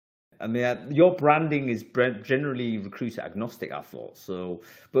I mean, your branding is generally recruiter agnostic, I thought. So,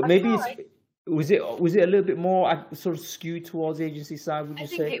 but I maybe tried. was it a little bit more sort of skewed towards agency side, would I you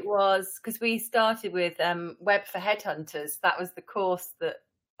think say? it was because we started with Web for Headhunters. That was the course that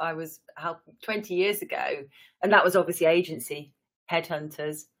I was helping 20 years ago. And that was obviously agency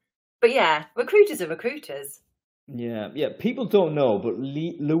headhunters. But yeah, recruiters are recruiters. Yeah, yeah. People don't know, but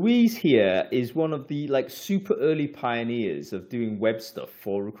Louise here is one of the like super early pioneers of doing web stuff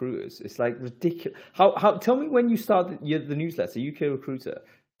for recruiters. It's like ridiculous. How? Tell me when you started the newsletter, UK Recruiter.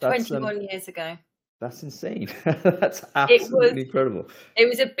 That's 21 years ago. that's insane. That's It was absolutely incredible. it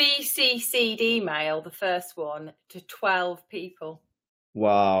was a BCC'd email, the first one, to 12 people.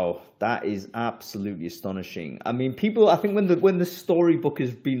 Wow, that is absolutely astonishing. I mean, people. I think when the storybook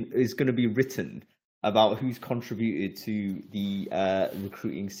is going to be written about who's contributed to the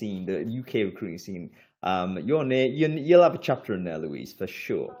recruiting scene, the UK recruiting scene, your name, you'll have a chapter in there, Louise, for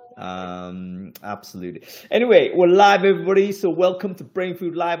sure. Absolutely. Anyway, we're live, everybody. So welcome to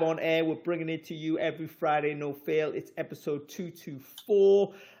Brainfood Live on Air. We're bringing it to you every Friday, no fail. It's episode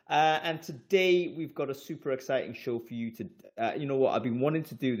 224. And today we've got a super exciting show for you to, you know what, I've been wanting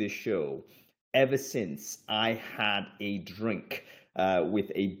to do this show ever since I had a drink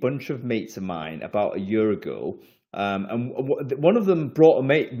with a bunch of mates of mine about a year ago. And one of them brought a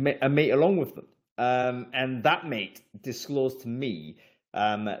mate along with them. And that mate disclosed to me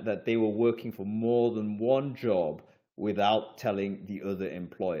that they were working for more than one job without telling the other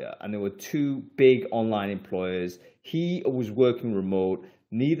employer. And there were two big online employers. He was working remote.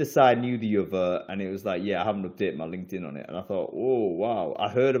 Neither side knew the other, and it was like, yeah, I haven't updated my LinkedIn on it. And I thought, oh, wow, I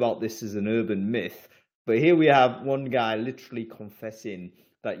heard about this as an urban myth. But here we have one guy literally confessing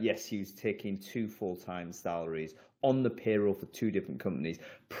that, yes, he was taking two full-time salaries on the payroll for two different companies,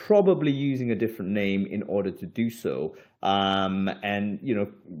 probably using a different name in order to do so, and, you know,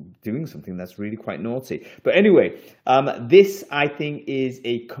 doing something that's really quite naughty. But anyway, this, I think, is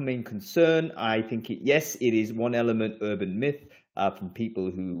a coming concern. I think, yes, it is one element urban myth. From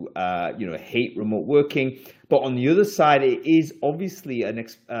people who you know, hate remote working, but on the other side, it is obviously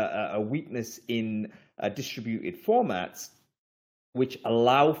a weakness in distributed formats, which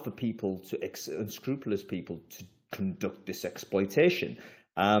allow for people to unscrupulous people to conduct this exploitation.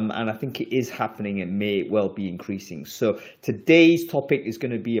 And I think it is happening and may well be increasing. So today's topic is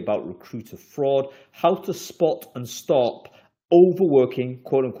going to be about recruiter fraud, how to spot and stop overworking,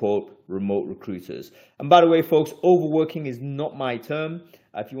 quote unquote, remote recruiters. And by the way, folks, overworking is not my term.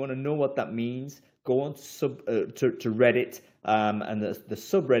 If you want to know what that means, go on to Reddit, and the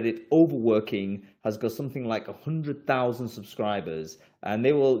subreddit Overworking has got something like 100,000 subscribers, and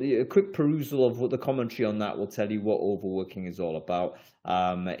they will, a quick perusal of what the commentary on that will tell you what overworking is all about.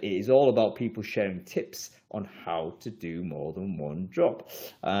 It is all about people sharing tips on how to do more than one job.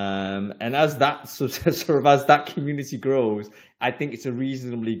 And as that as that community grows, I think it's a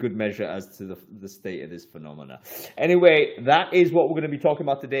reasonably good measure as to the state of this phenomena. Anyway, that is what we're going to be talking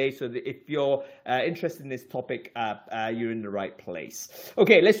about today. So that if you're interested in this topic, you're in the right place.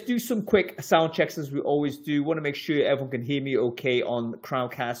 Okay, let's do some quick sound checks as we always do. Want to make sure everyone can hear me okay on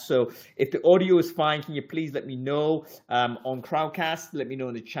Crowdcast. So if the audio is fine, can you please let me know on Crowdcast? Let me know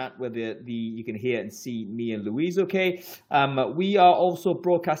in the chat whether you can hear and see me and Louise okay. We are also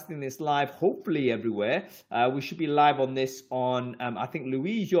broadcasting this live, hopefully everywhere. We should be live on this on I think,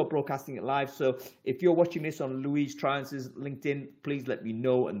 Louise, you're broadcasting it live. So if you're watching this on Louise Triance's LinkedIn, please let me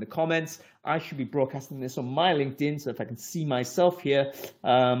know in the comments. I should be broadcasting this on my LinkedIn. So if I can see myself here,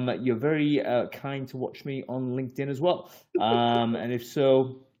 you're very kind to watch me on LinkedIn as well. And if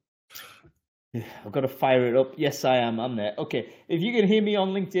so, I've got to fire it up. Yes, I am. I'm there. Okay. If you can hear me on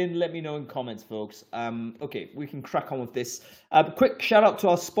LinkedIn, let me know in comments, folks. Okay, we can crack on with this. Quick shout out to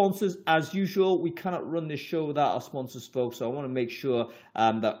our sponsors. As usual, we cannot run this show without our sponsors, folks. So I want to make sure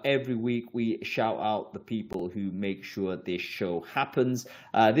that every week we shout out the people who make sure this show happens.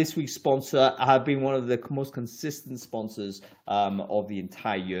 This week's sponsor have been one of the most consistent sponsors of the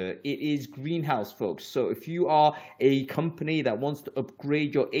entire year. It is Greenhouse, folks. So if you are a company that wants to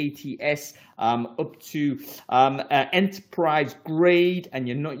upgrade your ATS up to enterprise grade and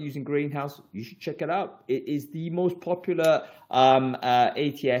you're not using Greenhouse, you should check it out. It is the most popular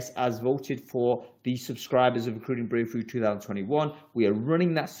ATS as voted for the subscribers of Recruiting Brainfood 2021. We are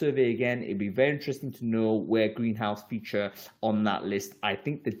running that survey again. It'd be very interesting to know where Greenhouse feature on that list. I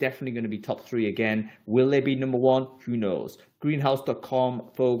think they're definitely going to be top 3 again. Will they be number 1? Who knows? Greenhouse.com,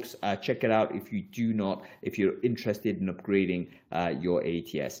 folks, check it out if you're interested in upgrading your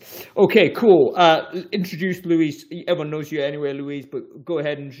ATS. Okay, cool. Introduce Louise. Everyone knows you anyway, Louise, but go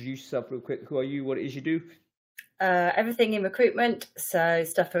ahead and introduce yourself real quick. Who are you? What it is you do? everything in recruitment. So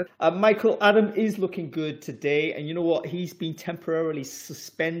stuff for Michael, Adam is looking good today, and you know what? He's been temporarily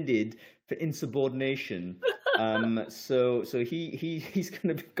suspended for insubordination. So he's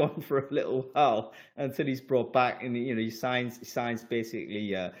going to be gone for a little while until he's brought back, and he signs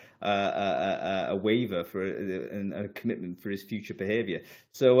basically a waiver for a commitment for his future behaviour.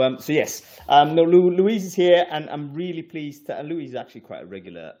 So yes, no, Louise is here, and I'm really pleased to. And Louise is actually quite a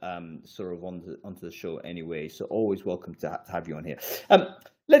regular sort of onto the show anyway, so always welcome to have you on here.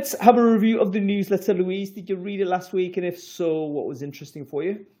 Let's have a review of the newsletter. Louise, did you read it last week? And if so, what was interesting for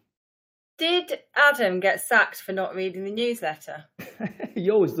you? Did Adam get sacked for not reading the newsletter?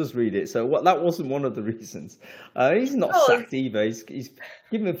 He always does read it, so that wasn't one of the reasons. He's not sacked either. He's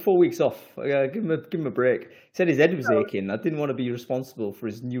given him 4 weeks off. Give him a break. He said his head was aching. I didn't want to be responsible for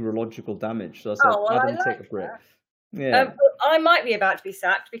his neurological damage, so I said, Adam, take a break. Yeah. I might be about to be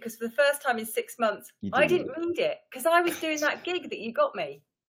sacked because for the first time in 6 months, I didn't read it because I was doing that gig that you got me.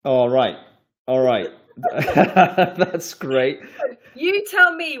 All right. That's great. You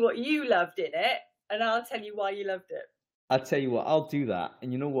tell me what you loved in it, and I'll tell you why you loved it. I'll tell you what, I'll do that.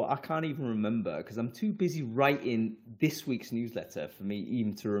 And you know what? I can't even remember because I'm too busy writing this week's newsletter for me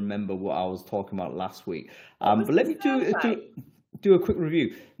even to remember what I was talking about last week. But let me do a quick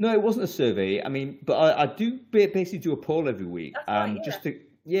review. No, it wasn't a survey. I mean, but I do basically do a poll every week, just to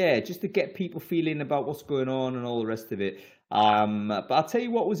get people feeling about what's going on and all the rest of it. But I'll tell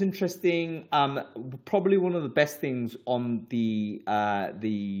you what was interesting. Probably one of the best things on the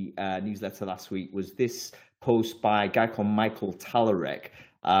newsletter last week was this post by a guy called Michael Talarek,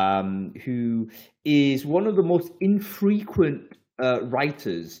 who is one of the most infrequent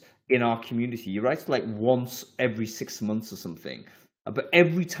writers in our community. He writes like once every 6 months or something, but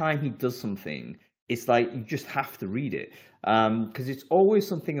every time he does something, it's like you just have to read it because it's always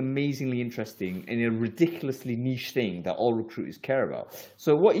something amazingly interesting and a ridiculously niche thing that all recruiters care about.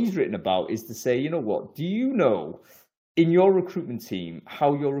 So what he's written about is to say, you know what, do you know in your recruitment team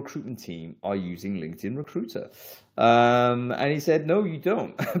how your recruitment team are using LinkedIn Recruiter? And he said, no, you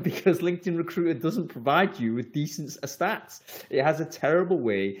don't, because LinkedIn Recruiter doesn't provide you with decent stats. It has a terrible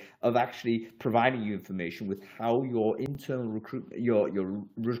way of actually providing you information with how your internal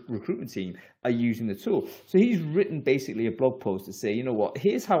recruitment team are using the tool. So he's written basically a blog post to say, you know what,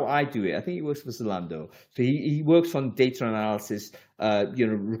 here's how I do it. I think he works for Zalando. So he works on data analysis,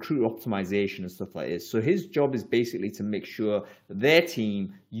 recruiter optimization and stuff like this. So his job is basically to make sure their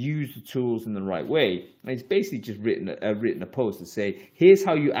team use the tools in the right way. And he's basically just written a post to say, here's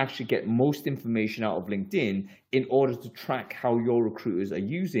how you actually get most information out of LinkedIn in order to track how your recruiters are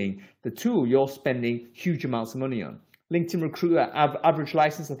using the tool you're spending huge amounts of money on. LinkedIn Recruiter average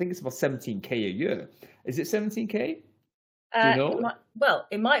license, I think it's about 17K a year. Is it 17K? Do you know?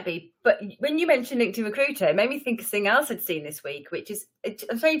 It might be. But when you mentioned LinkedIn Recruiter, it made me think of something else I'd seen this week, which is,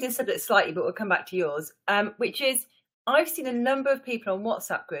 I'm changing the subject slightly, but we'll come back to yours, which is, I've seen a number of people on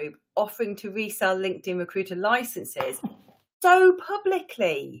WhatsApp group offering to resell LinkedIn Recruiter licenses so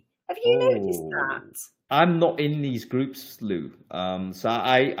publicly. Have you noticed that? I'm not in these groups, Lou. So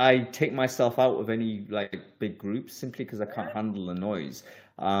I take myself out of any big groups simply because I can't handle the noise.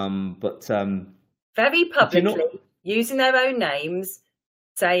 Very publicly, using their own names,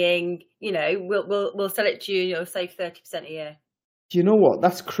 saying, we'll sell it to you, you'll save 30% a year. Do you know what?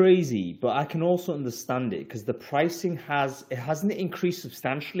 That's crazy, but I can also understand it because the pricing hasn't increased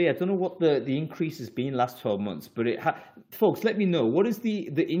substantially. I don't know what the increase has been last 12 months, but folks, let me know, what is the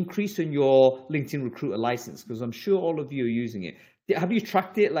increase in your LinkedIn Recruiter license? Because I'm sure all of you are using it. Have you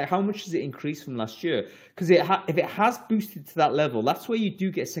tracked it? Like, how much has it increased from last year? Because if it has boosted to that level, that's where you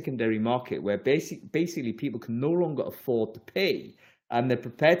do get secondary market, where basically people can no longer afford to pay, and they're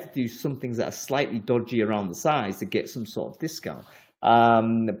prepared to do some things that are slightly dodgy around the size to get some sort of discount.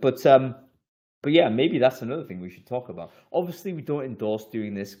 But yeah, maybe that's another thing we should talk about. Obviously, we don't endorse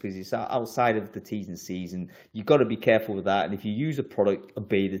doing this because it's outside of the T's and C's, and you've got to be careful with that. And if you use a product,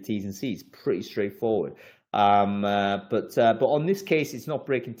 obey the T's and C's. Pretty straightforward. But on this case, it's not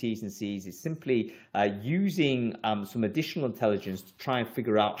breaking T's and C's. It's simply using some additional intelligence to try and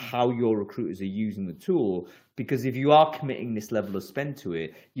figure out how your recruiters are using the tool. Because if you are committing this level of spend to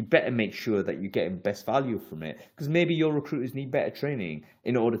it, you better make sure that you're getting best value from it. Because maybe your recruiters need better training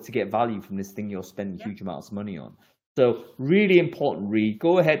in order to get value from this thing you're spending huge amounts of money on. So really important read.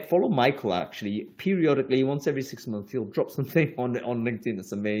 Go ahead, follow Michael actually. Periodically, once every 6 months, he'll drop something on LinkedIn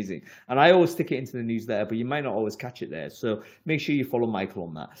that's amazing. And I always stick it into the newsletter, but you might not always catch it there. So make sure you follow Michael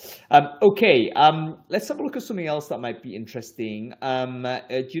on that. Okay, let's have a look at something else that might be interesting.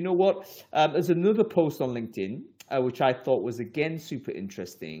 Do you know what? There's another post on LinkedIn, which I thought was again super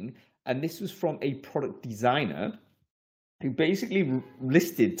interesting. and this was from a product designer who basically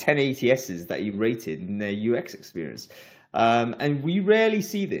listed 10 ATSs that he rated in their UX experience. And we rarely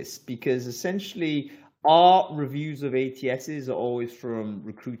see this because essentially our reviews of ATSs are always from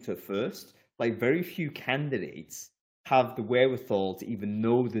recruiter first. Like very few candidates have the wherewithal to even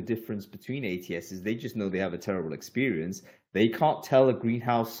know the difference between ATSs. They just know they have a terrible experience. They can't tell a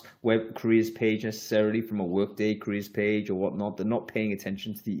Greenhouse web careers page necessarily from a Workday careers page or whatnot. They're not paying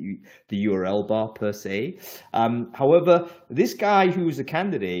attention to the URL bar per se. However, this guy who was a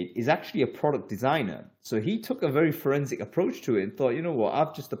candidate is actually a product designer. So he took a very forensic approach to it and thought, you know what,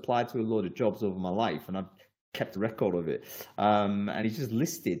 I've just applied to a load of jobs over my life and I've kept a record of it. And he's just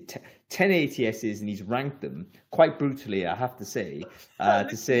listed 10 ATSs and he's ranked them quite brutally, I have to say,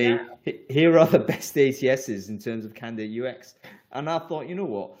 here are the best ATSs in terms of candidate UX. And I thought, you know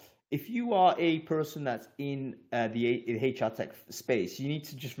what, if you are a person that's in the HR tech space, you need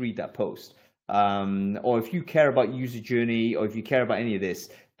to just read that post. Or if you care about user journey, or if you care about any of this,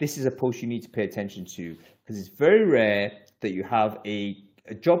 this is a post you need to pay attention to, because it's very rare that you have a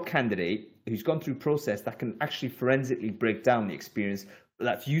job candidate who's gone through process that can actually forensically break down the experience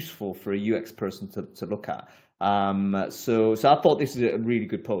that's useful for a UX person to look at. So I thought this is a really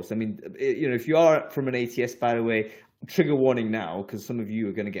good post. I mean, you know, if you are from an ATS, by the way, trigger warning now, because some of you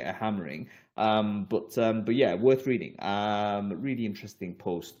are going to get a hammering. But yeah, worth reading. Really interesting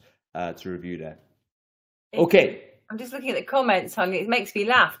post to review there. Okay. I'm just looking at the comments, honey. It makes me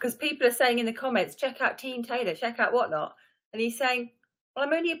laugh because people are saying in the comments, check out Team Taylor, check out whatnot. And he's saying, well,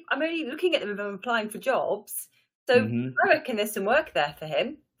 I'm only looking at them if I'm applying for jobs. So I reckon there's some work there for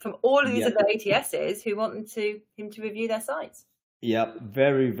him from all of these other ATSs who want him to review their sites. Yeah,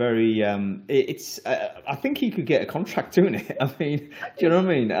 very, very. I think he could get a contract doing it. I mean, do you know what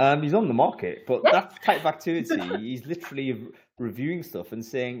I mean? He's on the market, but that type of activity, he's literally reviewing stuff and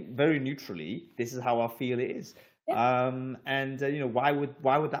saying very neutrally, "This is how I feel it is." And you know, why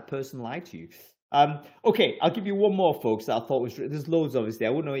would that person lie to you? Okay, I'll give you one more, folks, that I thought was, there's loads obviously. I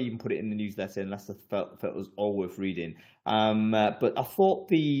wouldn't even put it in the newsletter unless I felt it was all worth reading. But I thought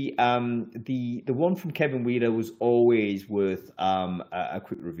the one from Kevin Wheeler was always worth a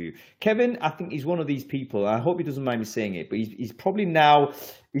quick review. Kevin, I think he's one of these people, I hope he doesn't mind me saying it, but he's probably now,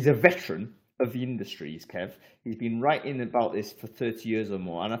 he's a veteran of the industry, Kev. He's been writing about this for 30 years or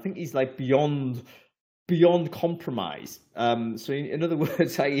more, and I think he's like beyond compromise. So in other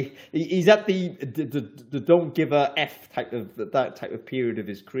words, he's at the don't give a F type of period of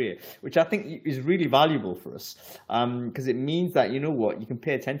his career, which I think is really valuable for us, because it means that, you know what, you can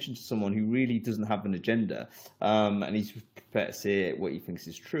pay attention to someone who really doesn't have an agenda, and he's prepared to say what he thinks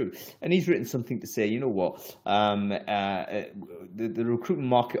is true. And he's written something to say, you know what, the recruitment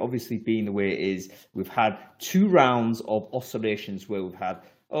market obviously being the way it is, we've had 2 rounds of oscillations where we've had,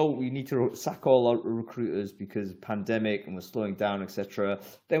 oh, we need to sack all our recruiters because of pandemic and we're slowing down, etc.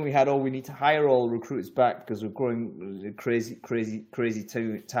 Then we had, oh, we need to hire all recruiters back because we're growing crazy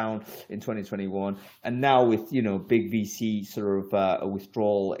town in 2021. And now with, you know, big VC sort of a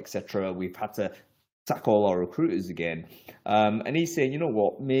withdrawal, etc., we've had to sack all our recruiters again. And he's saying, you know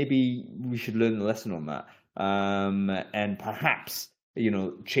what, maybe we should learn the lesson on that. And perhaps, you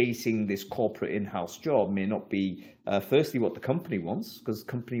know, chasing this corporate in-house job may not be firstly what the company wants, because the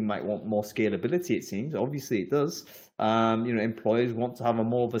company might want more scalability, it seems. Obviously it does. You know, employers want to have a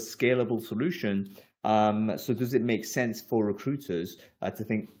more of a scalable solution. So does it make sense for recruiters to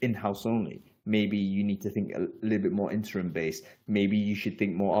think in-house only? Maybe you need to think a little bit more interim based. Maybe you should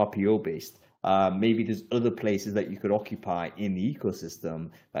think more RPO based. Maybe there's other places that you could occupy in the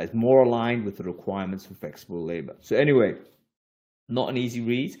ecosystem that is more aligned with the requirements for flexible labor. So anyway, not an easy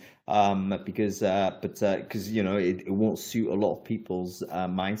read, because you know, it won't suit a lot of people's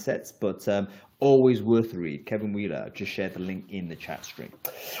mindsets, but always worth a read. Kevin Wheeler, just shared the link in the chat stream.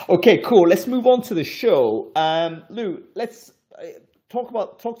 Okay, cool. Let's move on to the show. Lou, let's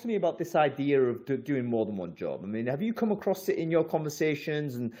talk to me about this idea of doing more than one job. I mean, have you come across it in your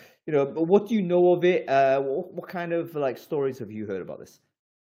conversations, and you know, what do you know of it? What kind of like stories have you heard about this?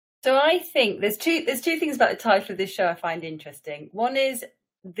 So I think there's two things about the title of this show I find interesting. One is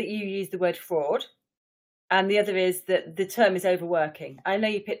that you use the word fraud, and the other is that the term is overworking. I know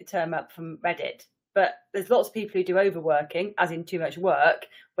you picked the term up from Reddit, but there's lots of people who do overworking, as in too much work,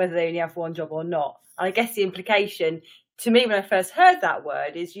 whether they only have one job or not. And I guess the implication to me when I first heard that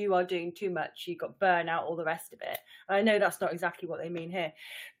word is you are doing too much, you've got burnout, all the rest of it. And I know that's not exactly what they mean here.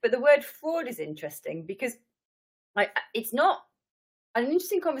 But the word fraud is interesting because it's not an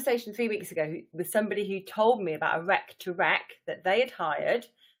interesting conversation 3 weeks ago with somebody who told me about a rec to rec that they had hired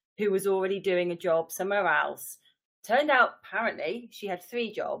who was already doing a job somewhere else. Turned out, apparently, she had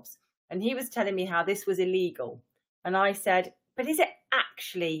 3 jobs. and he was telling me how this was illegal. And I said, but is it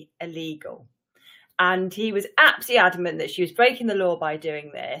actually illegal? And he was absolutely adamant that she was breaking the law by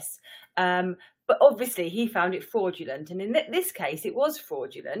doing this. But obviously he found it fraudulent. And in this case, it was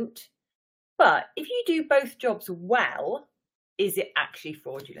fraudulent. But if you do both jobs well, is it actually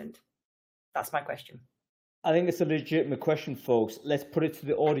fraudulent? That's my question. I think it's a legitimate question, folks. Let's put it to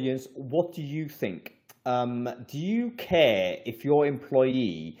the audience. What do you think? Do you care if your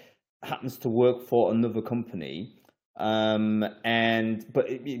employee happens to work for another company, but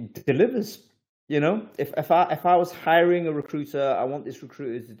it delivers? You know, if I was hiring a recruiter, I want this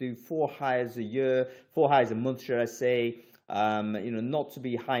recruiter to do 4 hires a year, 4 hires a month, should I say? Not to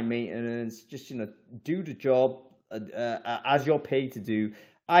be high maintenance, just do the job as you're paid to do.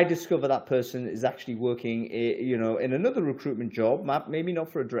 I discover that person is actually working, in another recruitment job, maybe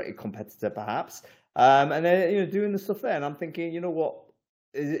not for a direct competitor, perhaps, and they're doing the stuff there. And I'm thinking, you know what,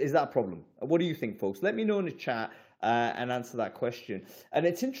 is that a problem? What do you think, folks? Let me know in the chat. And answer that question. And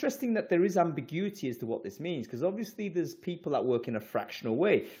it's interesting that there is ambiguity as to what this means, because obviously there's people that work in a fractional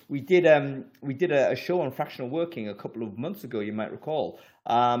way. We did a show on fractional working a couple of months ago, you might recall,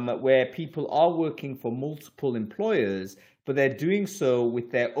 where people are working for multiple employers, but they're doing so with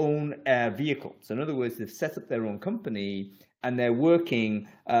their own vehicles. In other words, they've set up their own company and they're working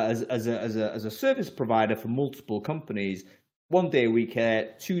as a service provider for multiple companies. 1 day a week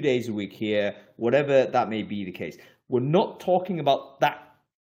here, 2 days a week here, whatever that may be the case. We're not talking about that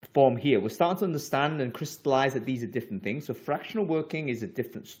form here. We're starting to understand and crystallize that these are different things. So fractional working is a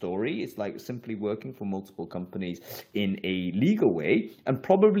different story. It's like simply working for multiple companies in a legal way and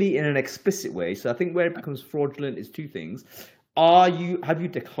probably in an explicit way. So I think where it becomes fraudulent is 2 things. Have you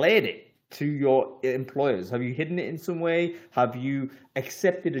declared it to your employers? Have you hidden it in some way? Have you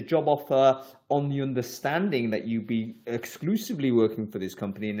accepted a job offer on the understanding that you be exclusively working for this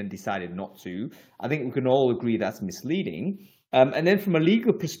company and then decided not to? I think we can all agree that's misleading. And then from a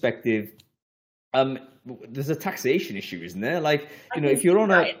legal perspective, there's a taxation issue, isn't there? Like, if you're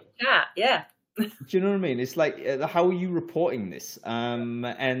on a... Yeah. Do you know what I mean? It's like, how are you reporting this?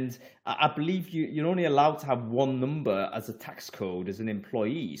 And I believe you're only allowed to have 1 number as a tax code as an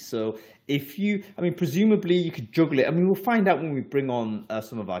employee. So presumably you could juggle it. We'll find out when we bring on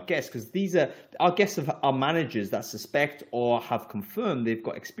some of our guests, because our guests are managers that suspect or have confirmed they've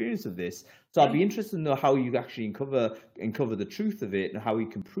got experience of this. So I'd be interested to know how you actually uncover the truth of it and how you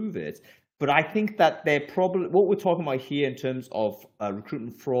can prove it. But I think that what we're talking about here in terms of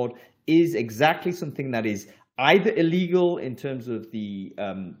recruitment fraud is exactly something that is either illegal in terms of the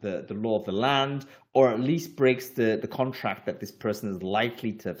law of the land, or at least breaks the contract that this person is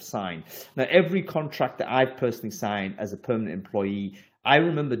likely to have signed. Now, every contract that I've personally signed as a permanent employee, I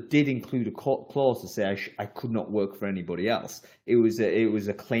remember did include a clause to say I could not work for anybody else. It was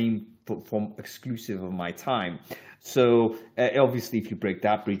a claim from exclusive of my time. So obviously, if you break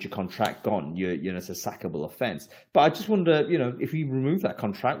that, breach of contract, gone. It's a sackable offence. But I just wonder, if we remove that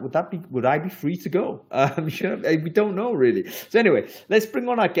contract, would I be free to go? We don't know really. So anyway, let's bring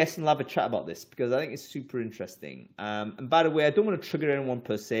on our guests and have a chat about this, because I think it's super interesting. And by the way, I don't want to trigger anyone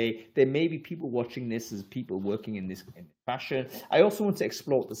per se. There may be people watching this as people working in this fashion. I also want to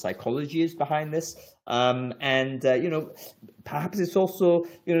explore what the psychology is behind this. Perhaps it's also,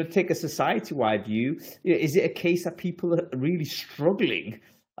 take a society-wide view. Is it a case that people are really struggling,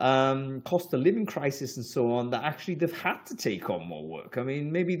 cost of living crisis and so on, that actually they've had to take on more work?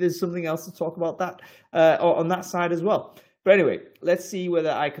 Maybe there's something else to talk about that on that side as well. But anyway, let's see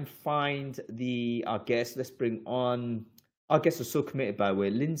whether I can find our guests. Let's bring on our guests. Are so committed, by the way.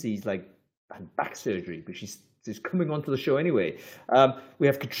 Lindsay's had back surgery, but she's coming onto the show anyway. We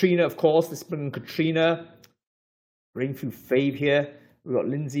have Katrina, of course. Let's bring on Katrina. Brainfood fave here. We've got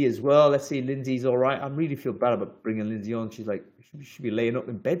Lindsay as well. Let's see, Lindsay's all right. I really feel bad about bringing Lindsay on. She's like, she should be laying up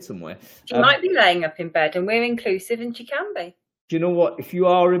in bed somewhere. She might be laying up in bed, and we're inclusive, and she can be. Do you know what? If you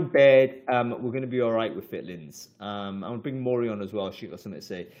are in bed, we're going to be all right with it, Linz. I'm going to bring Maury on as well. She's got something to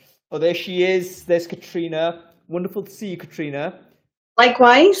say. Oh, there she is. There's Katrina. Wonderful to see you, Katrina.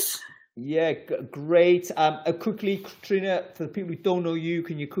 Likewise. Yeah, great. Quickly, Katrina, for the people who don't know you,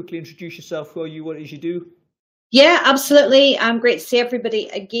 can you quickly introduce yourself? Who are you? What it is you do? Yeah, absolutely. Great to see everybody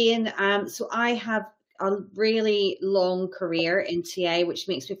again. So I have a really long career in TA, which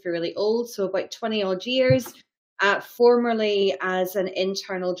makes me feel really old. So about 20 odd years, formerly as an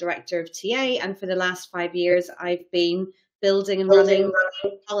internal director of TA. And for the last 5 years, I've been building and running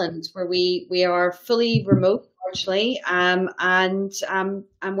Holland, where we are fully remote largely, and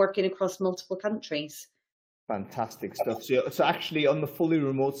I'm working across multiple countries. Fantastic stuff. So actually, on the fully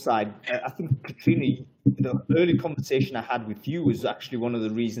remote side, I think Katrina, the early conversation I had with you was actually one of the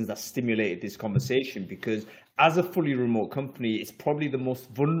reasons that stimulated this conversation, because as a fully remote company, it's probably the most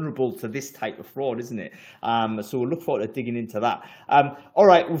vulnerable to this type of fraud, isn't it? So we'll look forward to digging into that. All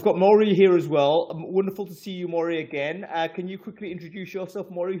right, we've got Maury here as well. Wonderful to see you, Maury, again. Can you quickly introduce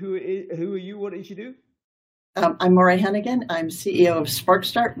yourself, Maury? Who are you? What did you do? I'm Maury Hannigan. I'm CEO of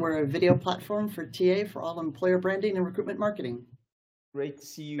SparkStart. We're a video platform for TA for all employer branding and recruitment marketing. Great to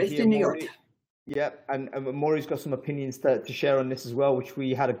see you Based here, in New Maury. York. Yep, and Maury's got some opinions to share on this as well, which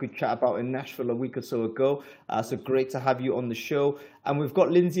we had a good chat about in Nashville a week or so ago. So great to have you on the show. And we've got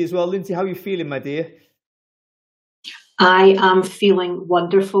Lindsay as well. Lindsay, how are you feeling, my dear? I am feeling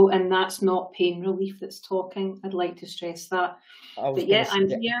wonderful, and that's not pain relief that's talking. I'd like to stress that. But yeah, I'm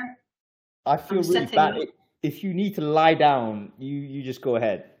here. I feel really bad. If you need to lie down, you just go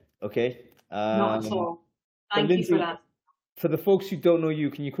ahead, okay? Not at all. Thank you for that. For the folks who don't know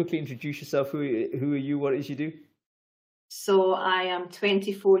you, can you quickly introduce yourself? Who are you? What it is you do? So I am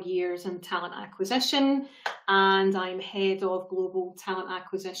 24 years in talent acquisition, and I'm head of global talent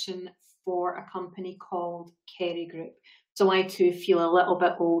acquisition for a company called Kerry Group. So I too feel a little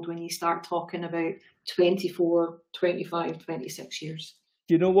bit old when you start talking about 24, 25, 26 years.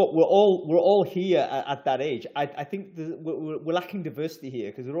 You know what? We're all here at that age. I think we're lacking diversity here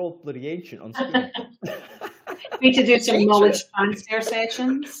because we're all bloody ancient on screen. We need to do some knowledge transfer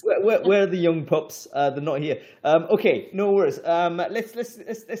sessions. Where are the young pups? They're not here. Okay, no worries.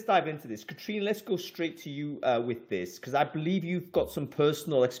 Let's dive into this. Katrina, let's go straight to you with this, because I believe you've got some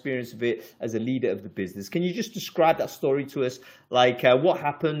personal experience of it as a leader of the business. Can you just describe that story to us? Like what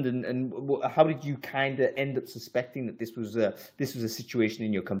happened and how did you kind of end up suspecting that this was a situation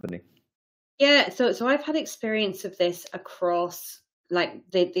in your company? Yeah, so I've had experience of this across like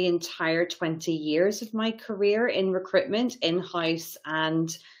the entire 20 years of my career in recruitment, in-house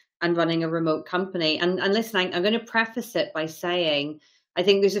and running a remote company. And listen, I'm going to preface it by saying, I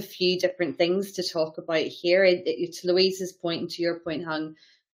think there's a few different things to talk about here. To Louise's point and to your point, Hung,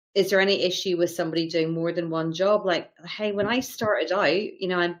 is there any issue with somebody doing more than one job? Like, hey, when I started out,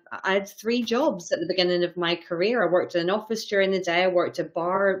 I had 3 jobs at the beginning of my career. I worked in an office during the day. I worked at a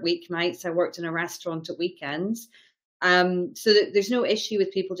bar at weeknights. I worked in a restaurant at weekends. So there's no issue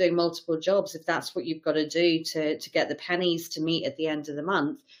with people doing multiple jobs if that's what you've got to do to get the pennies to meet at the end of the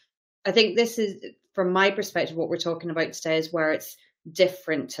month. I think this is, from my perspective, what we're talking about today is where it's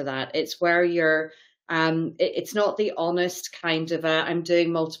different to that. It's where you're, it's not the honest kind of I'm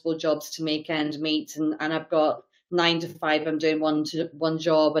doing multiple jobs to make ends meet, and I've got 9 to 5, I'm doing one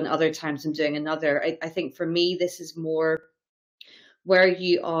job, and other times I'm doing another. I think for me, this is more where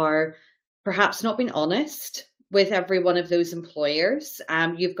you are perhaps not being honest with every one of those employers.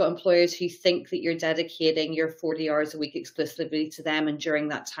 You've got employers who think that you're dedicating your 40 hours a week exclusively to them, and during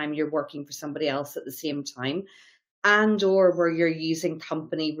that time you're working for somebody else at the same time, and or where you're using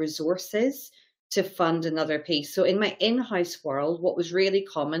company resources to fund another piece. So in my in-house world, what was really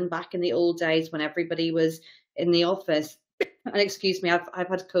common back in the old days when everybody was in the office, and excuse me, I've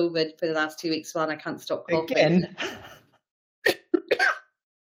had COVID for the last 2 weeks, and I can't stop coughing. Again.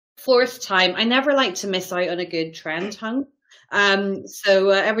 4th time. I never like to miss out on a good trend, Hung. So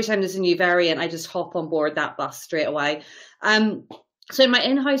every time there's a new variant, I just hop on board that bus straight away. So in my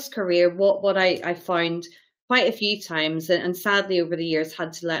in-house career, what I found quite a few times, and sadly over the years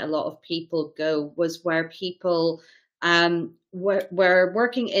had to let a lot of people go, was where people were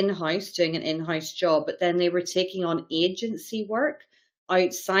working in-house, doing an in-house job, but then they were taking on agency work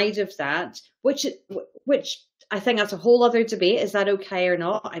outside of that, which I think that's a whole other debate. Is that okay or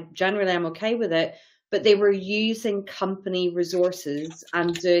not? I'm okay with it. But they were using company resources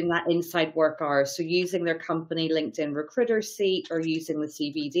and doing that inside work hours. So using their company LinkedIn recruiter seat or using the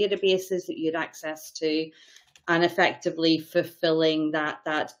CV databases that you had access to, and effectively fulfilling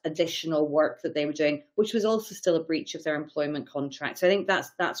that additional work that they were doing, which was also still a breach of their employment contract. So I think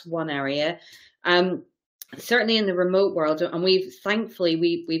that's one area. Certainly in the remote world, and we've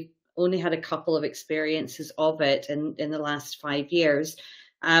only had a couple of experiences of it in the last 5 years.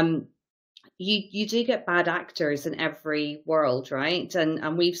 You do get bad actors in every world, right?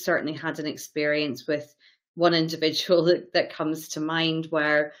 And we've certainly had an experience with one individual that comes to mind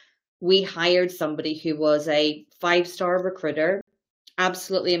where we hired somebody who was a 5-star recruiter,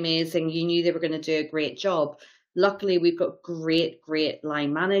 absolutely amazing. You knew they were going to do a great job. Luckily, we've got great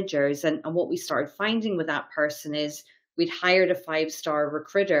line managers. And what we started finding with that person is we'd hired a 5-star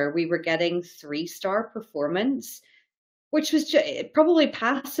recruiter. We were getting 3-star performance which was probably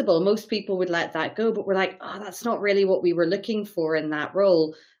passable. Most people would let that go, but we're like, oh, that's not really what we were looking for in that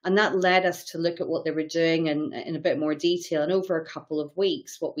role. And that led us to look at what they were doing in a bit more detail. And over a couple of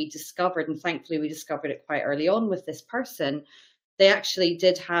weeks, what we discovered, and thankfully we discovered it quite early on with this person, they actually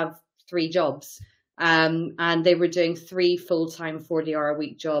did have 3 jobs. And they were doing 3 full-time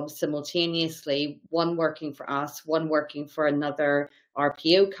 40-hour-a-week jobs simultaneously, one working for us, one working for another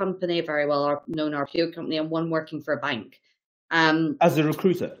RPO company, a very well-known RPO company, and one working for a bank. As a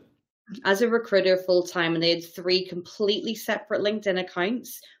recruiter? As a recruiter full-time, and they had 3 completely separate LinkedIn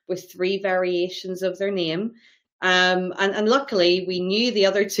accounts with 3 variations of their name. And luckily, we knew the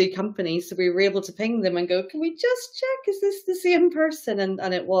other 2 companies, so we were able to ping them and go, can we just check, is this the same person?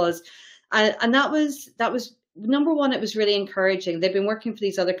 And it was. And that was number one, it was really encouraging. They've been working for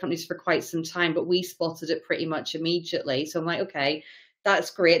these other companies for quite some time, but we spotted it pretty much immediately. So I'm like, okay, that's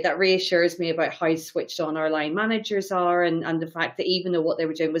great. That reassures me about how switched on our line managers are, and the fact that even though what they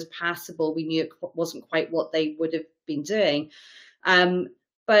were doing was passable, we knew it wasn't quite what they would have been doing.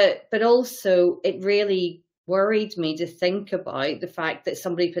 But also it really worried me to think about the fact that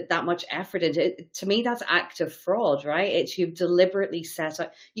somebody put that much effort into it. To me, that's active fraud, right? It's you've deliberately set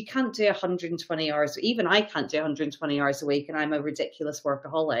up. You can't do 120 hours. Even I can't do 120 hours a week, and I'm a ridiculous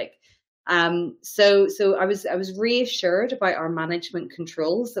workaholic. So I was reassured about our management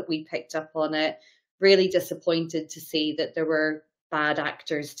controls that we picked up on it. Really disappointed to see that there were bad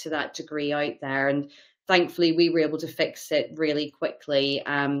actors to that degree out there, and thankfully we were able to fix it really quickly.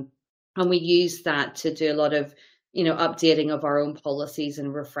 And we used that to do a lot of, updating of our own policies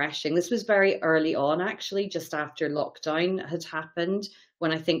and refreshing. This was very early on, actually, just after lockdown had happened,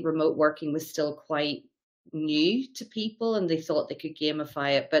 when I think remote working was still quite new to people and they thought they could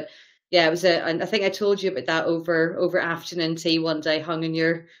gamify it. But yeah, it was and I think I told you about that over afternoon tea one day, hung in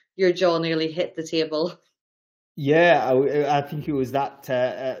your jaw nearly hit the table. Yeah, I think it was that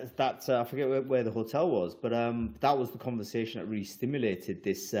I forget where the hotel was, but that was the conversation that really stimulated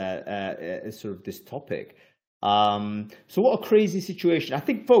this sort of this topic. So what a crazy situation. I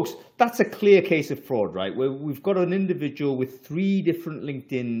think, folks, that's a clear case of fraud, right? Where we've got an individual with 3 different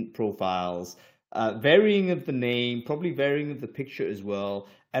LinkedIn profiles, varying of the name, probably varying of the picture as well,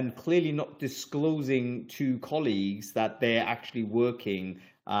 and clearly not disclosing to colleagues that they're actually working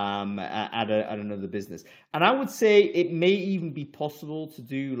at another business. And I would say it may even be possible to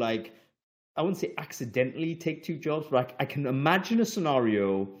do, like, I wouldn't say accidentally take 2 jobs, but I can imagine a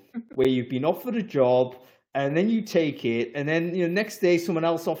scenario where you've been offered a job and then you take it, and then next day someone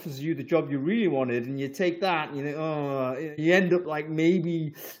else offers you the job you really wanted, and you take that, and you end up like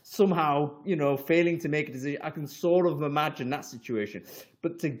maybe somehow failing to make a decision. I can sort of imagine that situation.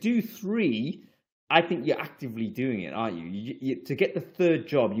 But to do 3, I think you're actively doing it, aren't you? To get the 3rd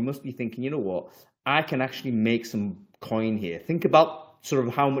job, you must be thinking, you know what, I can actually make some coin here. Think about sort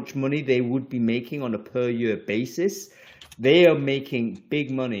of how much money they would be making on a per year basis. They are making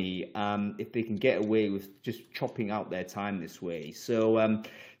big money if they can get away with just chopping out their time this way. So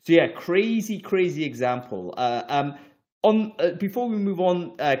yeah, crazy example. Before we move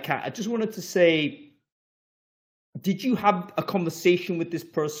on, Kat, I just wanted to say, did you have a conversation with this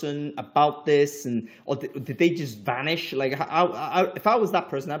person about this, or did they just vanish? Like, if I was that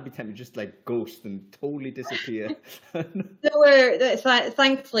person, I'd be tempted to just like ghost and totally disappear.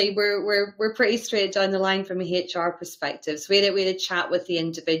 Thankfully we're pretty straight down the line from a HR perspective. So we had a chat with the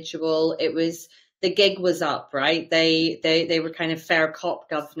individual. It was, the gig was up, right? They were kind of fair cop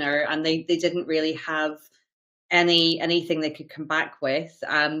governor, and they didn't really have anything they could come back with.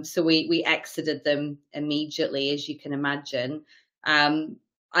 So we exited them immediately, as you can imagine. And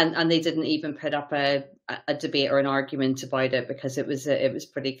they didn't even put up a debate or an argument about it, because it was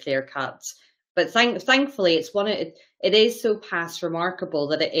pretty clear cut. But thankfully, it is so past remarkable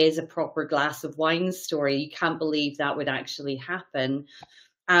that it is a proper glass of wine story. You can't believe that would actually happen.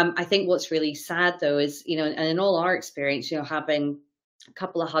 I think what's really sad though is, and in all our experience, having a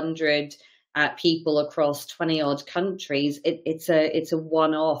couple of hundred people across 20 odd countries, it's a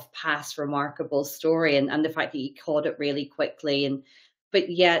one-off past remarkable story, and the fact that you caught it really quickly, but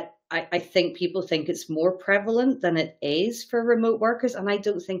yet I think people think it's more prevalent than it is for remote workers, and I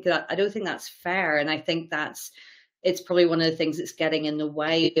don't think that's fair, and I think it's probably one of the things that's getting in the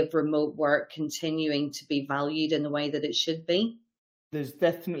way of remote work continuing to be valued in the way that it should be. There's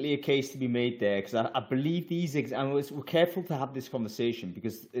definitely a case to be made there, because I believe and we're careful to have this conversation,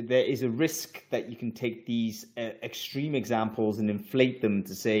 because there is a risk that you can take these extreme examples and inflate them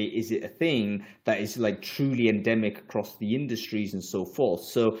to say, is it a thing that is like truly endemic across the industries and so forth?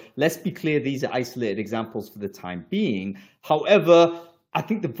 So let's be clear, these are isolated examples for the time being. However, I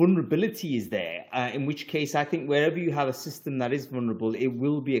think the vulnerability is there, in which case I think wherever you have a system that is vulnerable, it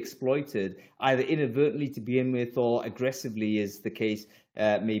will be exploited, either inadvertently to begin with or aggressively, as the case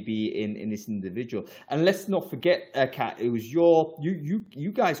may be in this individual. And let's not forget, Kat, it was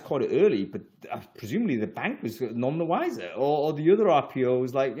you guys caught it early, but presumably the bank was none the wiser, or the other RPO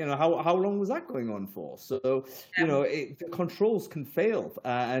was like, how long was that going on for? So, the controls can fail,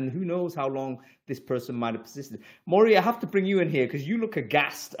 and who knows how long this person might have persisted. Maury, I have to bring you in here because you look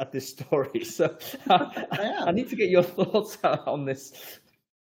aghast at this story. So I need to get your thoughts on this.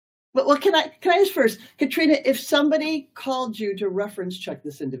 Well, can I ask first, Katrina, if somebody called you to reference check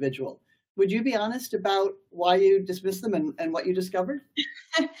this individual, would you be honest about why you dismissed them and what you discovered?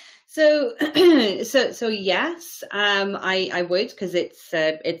 So yes, I would, because it's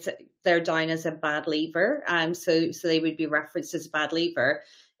they're down as a bad leaver, so they would be referenced as a bad leaver.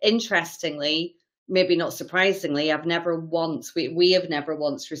 Interestingly, maybe not surprisingly, we have never once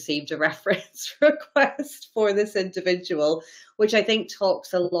received a reference request for this individual, which I think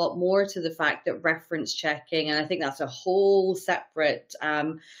talks a lot more to the fact that reference checking, and I think that's a whole separate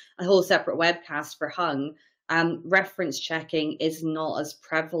webcast for Hung. Reference checking is not as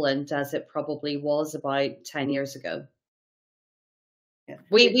prevalent as it probably was about 10 years ago. Yeah.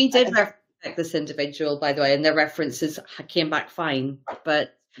 We did reference check this individual, by the way, and their references came back fine,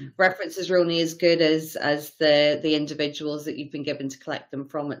 but references are only as good as the individuals that you've been given to collect them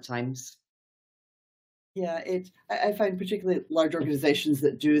from at times. Yeah, I find particularly large organizations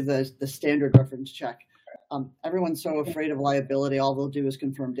that do the standard reference check. Everyone's so afraid of liability, all they'll do is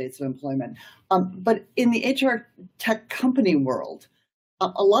confirm dates of employment. But in the HR tech company world,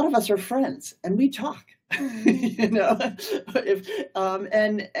 a lot of us are friends and we talk. And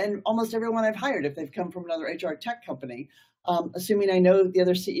almost everyone I've hired, if they've come from another HR tech company, assuming I know the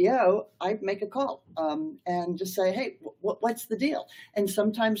other CEO, I make a call and just say, hey, what's the deal? And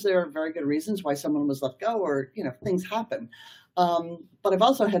sometimes there are very good reasons why someone was let go, or things happen. But I've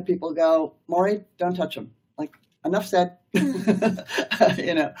also had people go, Maury, don't touch them. Like, enough said. I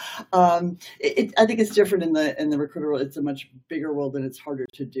think it's different in the recruiter world. It's a much bigger world and it's harder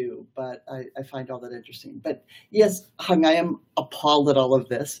to do, but I find all that interesting. But yes, Hung, I am appalled at all of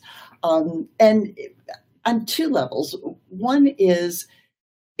this. And on two levels. One is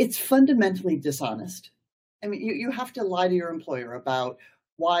it's fundamentally dishonest. I mean, you have to lie to your employer about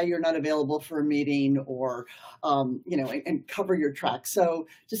why you're not available for a meeting, or, and cover your tracks. So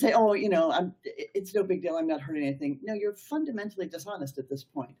to say, it's no big deal, I'm not hurting anything. No, you're fundamentally dishonest at this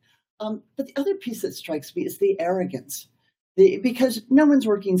point. But the other piece that strikes me is the arrogance. Because no one's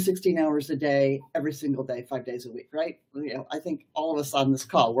working 16 hours a day, every single day, 5 days a week, right? I think all of us on this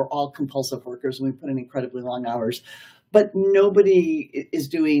call, we're all compulsive workers and we put in incredibly long hours, but nobody is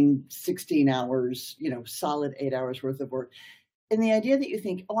doing 16 hours, solid 8 hours worth of work. And the idea that you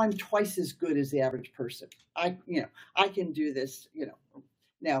think, I'm twice as good as the average person. I can do this,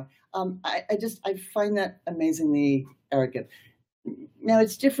 Now, I find that amazingly arrogant. Now,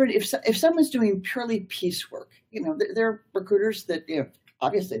 it's different if someone's doing purely piecework. There are recruiters that,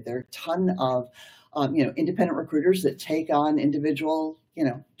 obviously there are a ton of, independent recruiters that take on individual,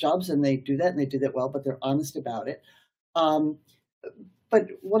 jobs, and they do that and they do that well, but they're honest about it. But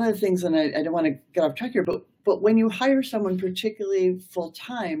one of the things, and I don't want to get off track here, but when you hire someone particularly full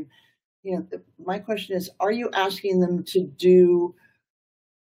time, my question is, are you asking them to do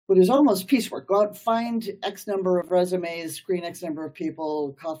what is almost piecework? Go out, find X number of resumes, screen X number of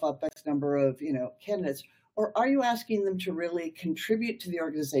people, cough up X number of, candidates? Or are you asking them to really contribute to the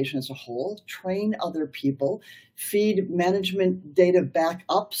organization as a whole, train other people, feed management data back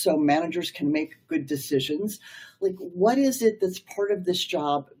up so managers can make good decisions? Like, what is it that's part of this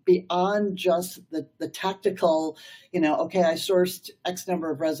job beyond just the tactical, okay, I sourced X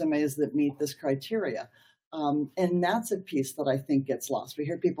number of resumes that meet this criteria? And that's a piece that I think gets lost. We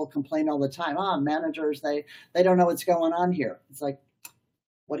hear people complain all the time, managers, they don't know what's going on here. It's like,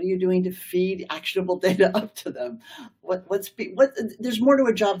 what are you doing to feed actionable data up to them? There's more to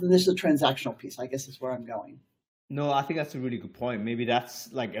a job than this, the transactional piece, I guess is where I'm going. No, I think that's a really good point. Maybe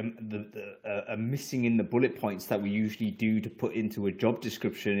that's like a missing in the bullet points that we usually do to put into a job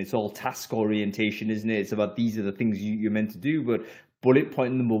description. It's all task orientation, isn't it? It's about these are the things you're meant to do, but bullet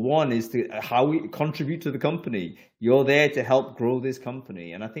point number one is how we contribute to the company. You're there to help grow this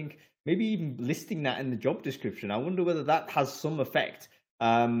company. And I think maybe even listing that in the job description, I wonder whether that has some effect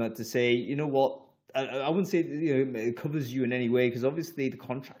to say, I wouldn't say it covers you in any way, because obviously the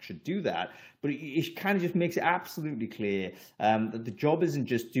contract should do that, but it kind of just makes it absolutely clear that the job isn't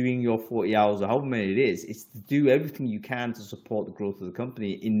just doing your 40 hours or however many it is. It's to do everything you can to support the growth of the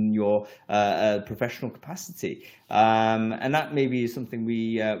company in your professional capacity. And that maybe is something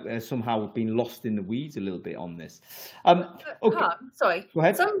we somehow have been lost in the weeds a little bit on this. Okay. Sorry. Go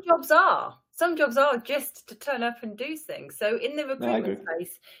ahead. Some jobs are just to turn up and do things. So in the recruitment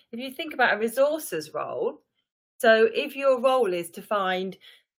space, if you think about a resources role, so if your role is to find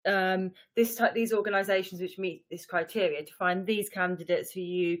these organisations which meet this criteria, to find these candidates who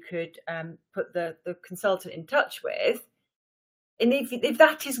you could put the consultant in touch with, and if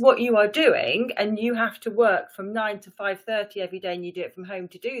that is what you are doing, and you have to work from 9 to 5:30 every day, and you do it from home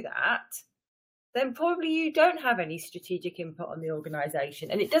to do that, then probably you don't have any strategic input on the organisation.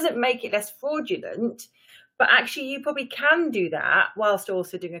 And it doesn't make it less fraudulent, but actually you probably can do that whilst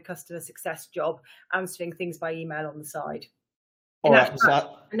also doing a customer success job, answering things by email on the side. All right,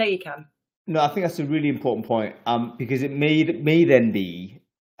 so I know you can. No, I think that's a really important point, because it may then be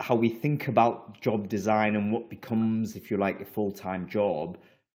how we think about job design and what becomes, if you like, a full-time job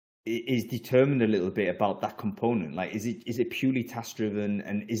is determined a little bit about that component. Like, is it purely task driven,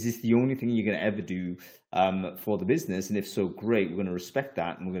 and is this the only thing you're going to ever do for the business? And if so, great, we're going to respect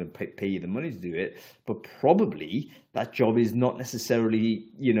that, and we're going to pay you the money to do it. But probably that job is not necessarily,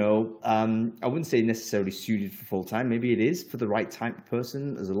 I wouldn't say necessarily suited for full time. Maybe it is for the right type of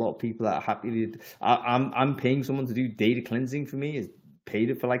person. There's a lot of people that are happy to. I'm paying someone to do data cleansing for me.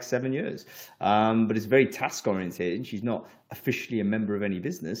 Paid it for like 7 years, but it's very task oriented. She's not officially a member of any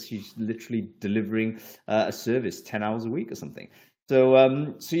business. She's literally delivering a service 10 hours a week or something.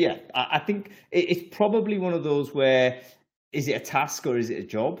 So yeah, I think it's probably one of those where, is it a task or is it a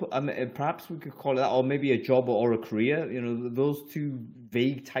job? Perhaps we could call it that, or maybe a job or a career. Those two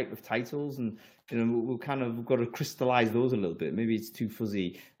vague type of titles, and we've got to crystallize those a little bit. Maybe it's too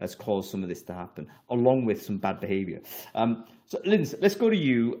fuzzy. That's caused some of this to happen, along with some bad behavior. So, Lindsay, let's go to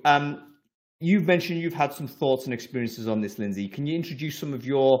you. You've mentioned you've had some thoughts and experiences on this, Lindsay. Can you introduce some of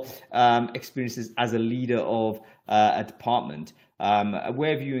your experiences as a leader of a department?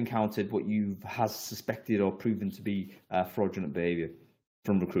 Where have you encountered what you have suspected or proven to be fraudulent behavior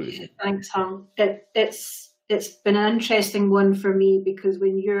from recruiters? Thanks, Hung. It's been an interesting one for me, because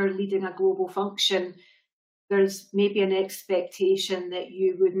when you're leading a global function, there's maybe an expectation that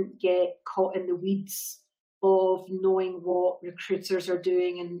you wouldn't get caught in the weeds of knowing what recruiters are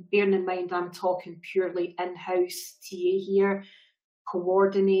doing. And bearing in mind, I'm talking purely in-house TA here,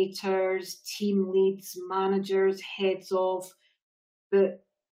 coordinators, team leads, managers, heads of. But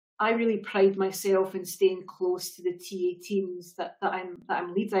I really pride myself in staying close to the TA teams that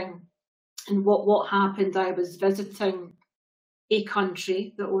I'm leading. And what happened, I was visiting a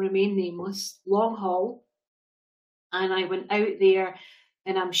country that will remain nameless, long haul, and I went out there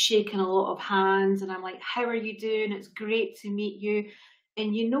and I'm shaking a lot of hands and I'm like, how are you doing? It's great to meet you.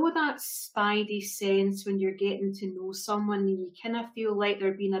 And that spidey sense when you're getting to know someone and you kind of feel like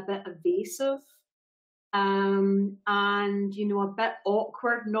they're being a bit evasive, and a bit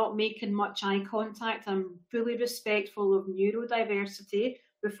awkward, not making much eye contact. I'm fully respectful of neurodiversity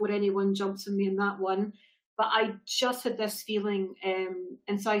before anyone jumps on me in that one, but I just had this feeling,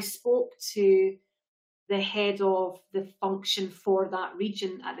 and so I spoke to the head of the function for that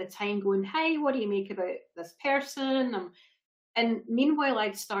region at the time, going, hey, what do you make about this person? And meanwhile,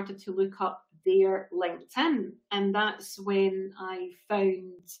 I'd started to look up their LinkedIn, and that's when I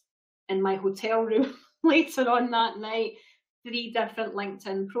found in my hotel room later on that night 3 different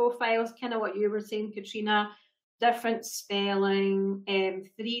LinkedIn profiles, kind of what you were saying, Katrina, different spelling,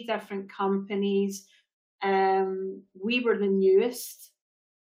 3 different companies. We were the newest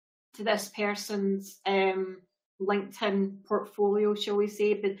to this person's LinkedIn portfolio, shall we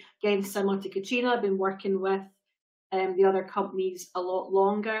say. But again, similar to Katrina, I've been working with the other companies a lot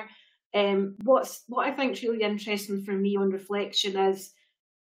longer. What I think is really interesting for me on reflection is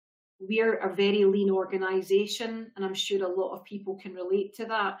we're a very lean organisation, and I'm sure a lot of people can relate to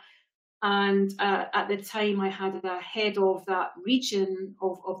that. And at the time, I had a head of that region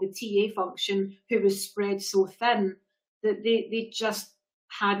of the TA function who was spread so thin that they just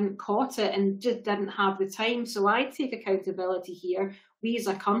hadn't caught it and just didn't have the time. So I take accountability here. We as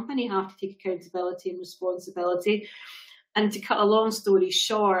a company have to take accountability and responsibility. And to cut a long story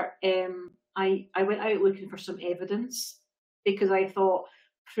short, I went out looking for some evidence, because I thought,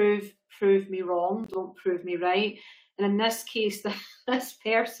 prove me wrong, don't prove me right. And in this case, this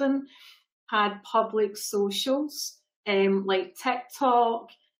person had public socials like TikTok,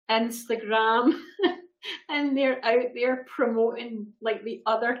 Instagram, and they're out there promoting like the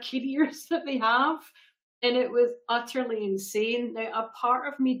other careers that they have. And it was utterly insane. Now, a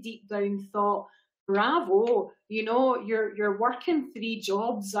part of me deep down thought, bravo, you're working 3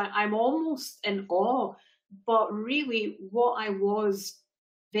 jobs. I'm almost in awe. But really, what I was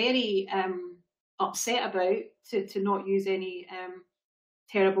very upset about, to not use any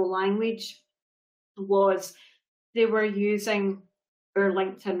terrible language, was they were using our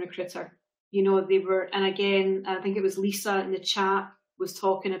LinkedIn recruiter. They were, and again, I think it was Lisa in the chat was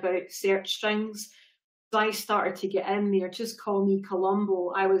talking about search strings. So I started to get in there, just call me Columbo.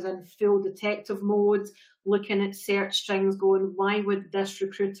 I was in full detective mode, looking at search strings, going, why would this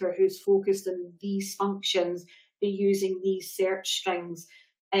recruiter who's focused on these functions be using these search strings?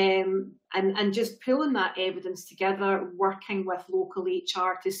 And just pulling that evidence together, working with local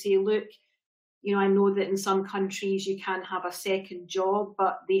HR to say, look, I know that in some countries you can have a second job,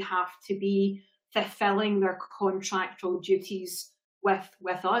 but they have to be fulfilling their contractual duties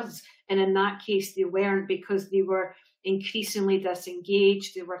with us. And in that case, they weren't, because they were increasingly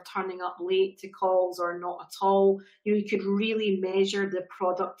disengaged. They were turning up late to calls or not at all. You could really measure the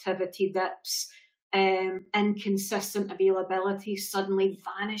productivity dips, inconsistent availability, suddenly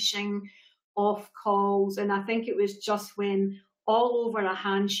vanishing off calls. And I think it was just when all over a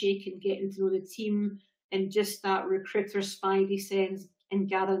handshake and getting to know the team and just that recruiter spidey sense and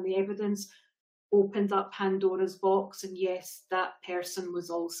gathering the evidence opened up Pandora's box. And yes, that person was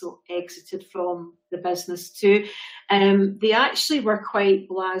also exited from the business too. They actually were quite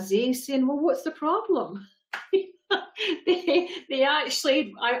blasé, saying, well, what's the problem? they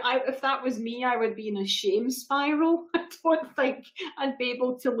actually, if that was me, I would be in a shame spiral. I don't think I'd be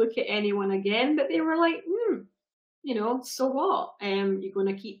able to look at anyone again. But they were like, so what? You're going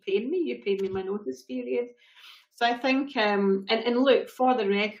to keep paying me? You paid me my notice period. So I think, and look, for the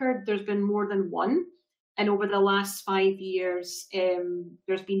record, there's been more than one. And over the last 5 years,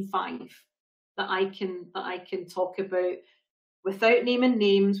 there's been 5 that I can talk about without naming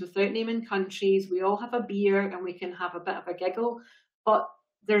names, without naming countries. We all have a beer and we can have a bit of a giggle. But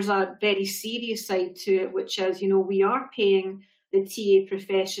there's a very serious side to it, which is, we are paying the TA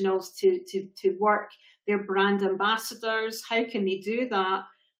professionals to work. They're brand ambassadors. How can they do that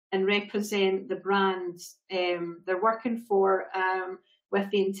and represent the brands they're working for with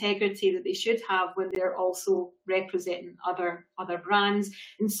the integrity that they should have when they're also representing other brands?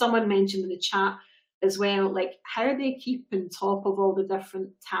 And someone mentioned in the chat as well, like how they keep on top of all the different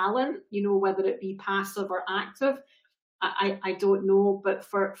talent, whether it be passive or active. I don't know, but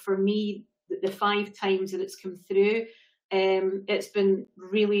for me, the 5 times that it's come through, it's been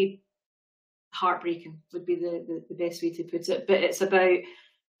really heartbreaking, would be the best way to put it. But it's about,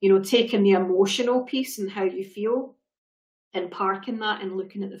 taking the emotional piece and how you feel and parking that and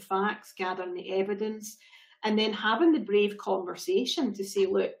looking at the facts, gathering the evidence, and then having the brave conversation to say,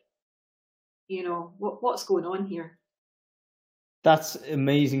 look, what's going on here? That's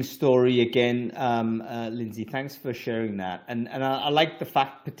amazing story again, Lindsay. Thanks for sharing that. And I like the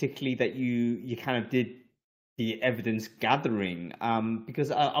fact particularly that you kind of did the evidence gathering,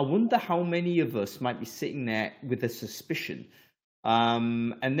 because I wonder how many of us might be sitting there with a suspicion.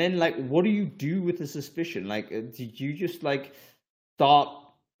 And then what do you do with the suspicion? Did you just start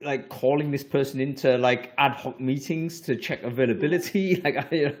calling this person into ad hoc meetings to check availability,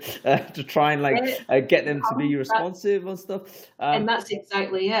 to try and get them to be responsive and stuff? And that's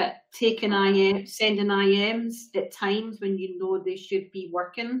exactly it. Taking sending IMs at times when they should be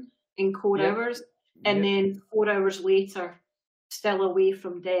working in core hours, and then 4 hours later, still away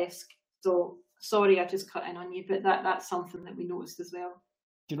from desk. So sorry, I just cut in on you, but that's something that we noticed as well.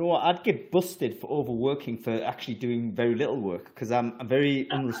 Do you know what? I'd get busted for overworking for actually doing very little work, because I'm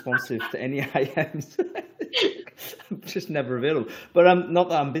very unresponsive to any IMs. I'm just never available. But not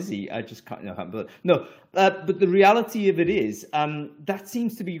that I'm busy. I just can't. But no. But the reality of it is, that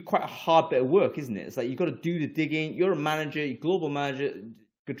seems to be quite a hard bit of work, isn't it? It's like you've got to do the digging. You're a manager, you're global manager.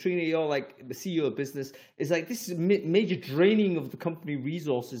 Katrina, you're the CEO of business. It's like this is major draining of the company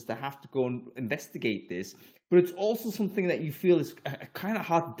resources to have to go and investigate this. But it's also something that you feel is kind of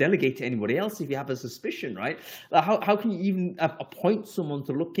hard to delegate to anybody else if you have a suspicion, right? How can you even appoint someone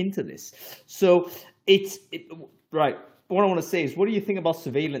to look into this? So right. What I want to say is, what do you think about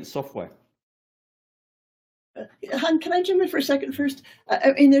surveillance software? Han, can I jump in for a second first?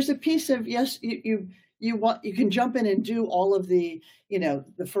 I mean, there's a piece of, yes, you can jump in and do all of the,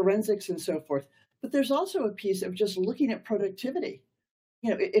 the forensics and so forth. But there's also a piece of just looking at productivity.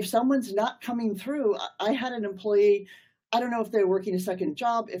 If someone's not coming through, I had an employee, I don't know if they were working a second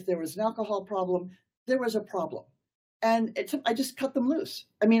job, if there was an alcohol problem, there was a problem. And I just cut them loose.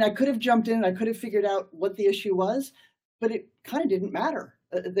 I mean, I could have jumped in, I could have figured out what the issue was, but it kind of didn't matter.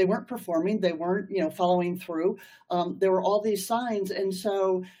 They weren't performing, they weren't, following through. There were all these signs, and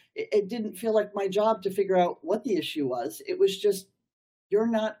so it didn't feel like my job to figure out what the issue was. It was just, you're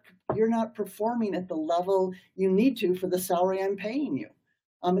not performing at the level you need to for the salary I'm paying you.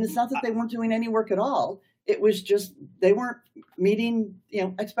 And it's not that they weren't doing any work at all. It was just they weren't meeting,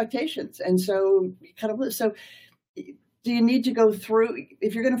 expectations, and so you kind of so. Do you need to go through?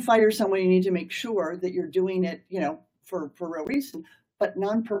 If you're going to fire someone, you need to make sure that you're doing it, for real reason. But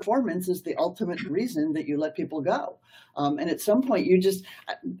non-performance is the ultimate reason that you let people go. And at some point,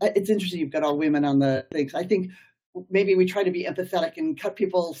 it's interesting. You've got all women on the things. I think maybe we try to be empathetic and cut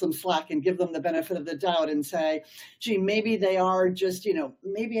people some slack and give them the benefit of the doubt and say, gee, maybe they are just,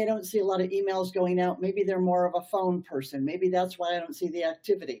 maybe I don't see a lot of emails going out. Maybe they're more of a phone person. Maybe that's why I don't see the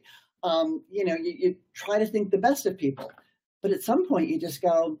activity. You try to think the best of people, but at some point you just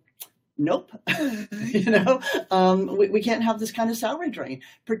go, nope. We can't have this kind of salary drain,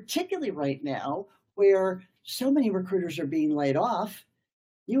 particularly right now where so many recruiters are being laid off.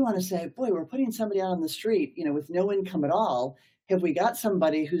 You want to say, boy, we're putting somebody out on the street, with no income at all. Have we got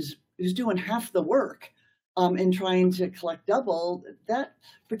somebody who's doing half the work and trying to collect double? That,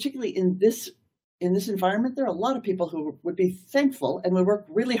 particularly in this environment, there are a lot of people who would be thankful and would work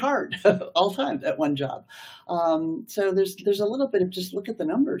really hard all the time at one job. So there's a little bit of just look at the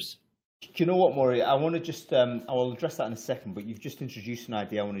numbers. Do you know what, Maury? I want to just, I will address that in a second, but you've just introduced an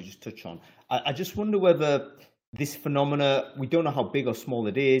idea I want to just touch on. I just wonder whether this phenomena, we don't know how big or small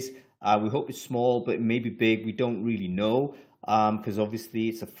it is. We hope it's small, but it may be big. We don't really know because obviously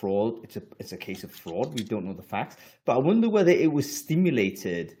it's a fraud. It's a case of fraud. We don't know the facts. But I wonder whether it was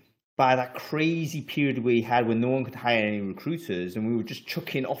stimulated by that crazy period we had when no one could hire any recruiters and we were just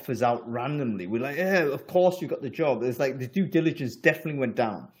chucking offers out randomly. We're like, yeah, of course you got the job. It's like the due diligence definitely went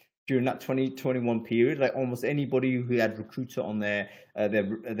down during that 2021 period. Like almost anybody who had recruiter on their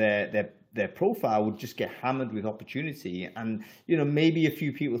profile would just get hammered with opportunity. And, maybe a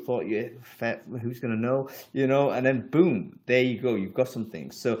few people thought, yeah, who's going to know, and then boom, there you go. You've got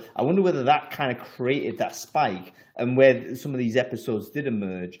something. So I wonder whether that kind of created that spike and where some of these episodes did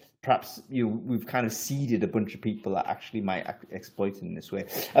emerge. Perhaps we've kind of seeded a bunch of people that actually might exploit it in this way.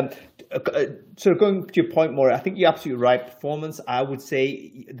 So going to your point, Maura, I think you're absolutely right. Performance, I would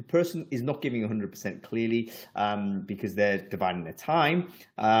say the person is not giving 100% clearly because they're dividing their time,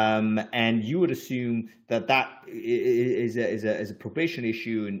 and you would assume that is a probation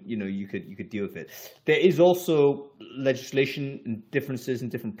issue, and you could deal with it. There is also legislation and differences in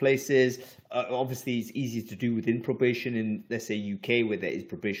different places. Obviously, it's easier to do within probation in, let's say, UK, where there is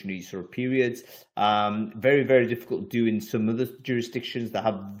probationary sort of periods. Very, very difficult to do in some other jurisdictions that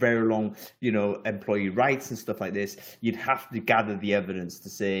have very long, employee rights and stuff like this. You'd have to gather the evidence to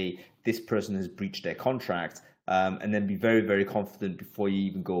say this person has breached their contract. And then be very, very confident before you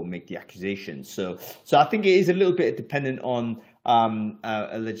even go and make the accusation. So I think it is a little bit dependent on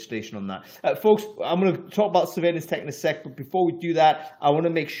a legislation on that. Folks, I'm going to talk about surveillance tech in a sec, but before we do that, I want to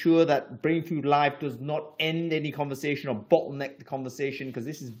make sure that Brainfood Live does not end any conversation or bottleneck the conversation, because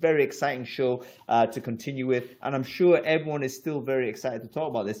this is a very exciting show to continue with, and I'm sure everyone is still very excited to talk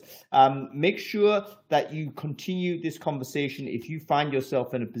about this. Make sure that you continue this conversation if you find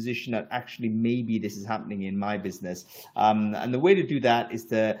yourself in a position that actually maybe this is happening in my business. And the way to do that is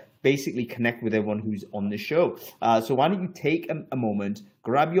to basically connect with everyone who's on the show. So why don't you take a moment,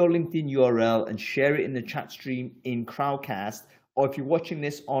 grab your LinkedIn URL and share it in the chat stream in Crowdcast, or if you're watching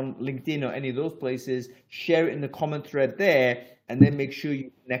this on LinkedIn or any of those places, share it in the comment thread there, and then make sure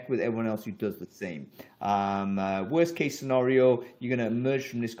you connect with everyone else who does the same. Worst case scenario, you're going to emerge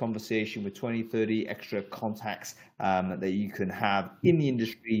from this conversation with 20, 30 extra contacts that you can have in the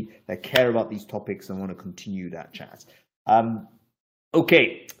industry that care about these topics and want to continue that chat.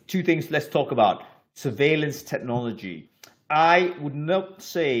 Okay, two things let's talk about. Surveillance technology. I would not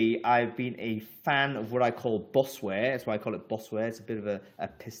say I've been a fan of what I call bossware. That's why I call it bossware. It's a bit of a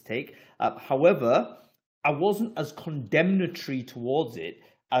piss take. However, I wasn't as condemnatory towards it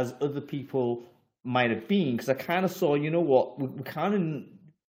as other people might have been, because I kind of saw,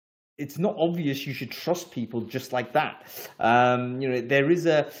 it's not obvious you should trust people just like that. There is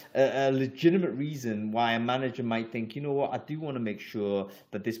a legitimate reason why a manager might think, I do want to make sure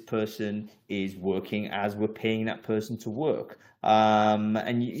that this person is working as we're paying that person to work.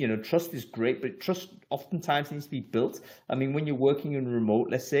 And trust is great, but trust oftentimes needs to be built. I mean, when you're working in remote,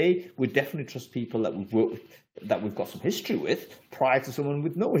 let's say, we definitely trust people that we've worked with, that we've got some history with, prior to someone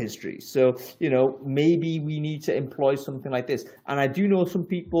with no history. So, maybe we need to employ something like this. And I do know some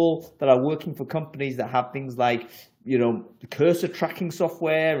people that are working for companies that have things like cursor tracking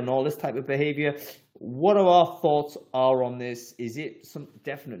software and all this type of behavior. What are our thoughts on this? Is it some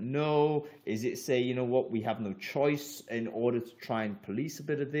definite no? Is it say, we have no choice in order to try and police a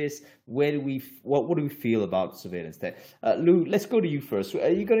bit of this? What do we feel about surveillance tech? Lou, let's go to you first.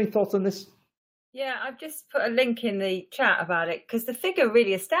 You got any thoughts on this? Yeah, I've just put a link in the chat about it because the figure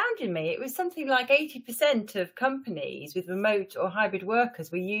really astounded me. It was something like 80% of companies with remote or hybrid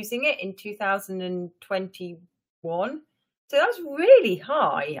workers were using it in 2021. So that was really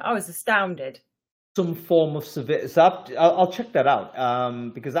high. I was astounded. Some form of surveillance. I'll check that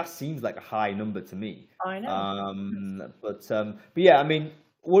out because that seems like a high number to me. I know. But yeah, I mean,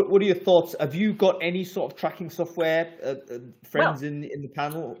 what are your thoughts? Have you got any sort of tracking software, friends in the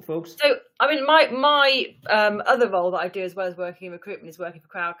panel, folks? So, I mean, my other role that I do as well as working in recruitment is working for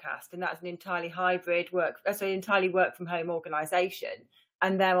Crowdcast, and that's an entirely hybrid entirely work from home organisation.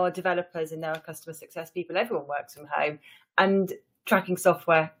 And there are developers and there are customer success people. Everyone works from home, and tracking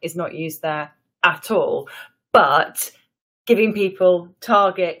software is not used there at all. But giving people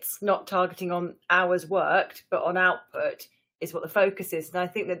targets, not targeting on hours worked, but on output, is what the focus is. And I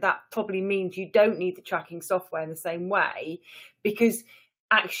think that probably means you don't need the tracking software in the same way, because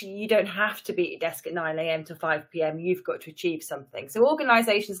actually you don't have to be at your desk at 9 a.m. to 5 p.m. You've got to achieve something. So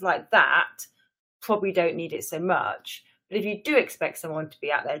organisations like that probably don't need it so much. But if you do expect someone to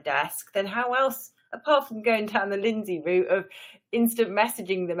be at their desk, then how else, apart from going down the Lindsay route of instant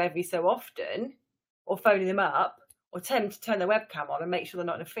messaging them every so often, or phoning them up, or tell them to turn their webcam on and make sure they're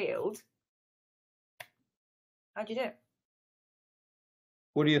not in a field, how do you do it?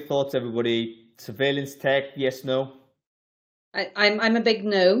 What are your thoughts, everybody? Surveillance tech, yes, no? I'm a big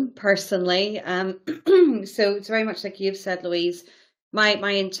no, personally. So it's very much like you've said, Louise. My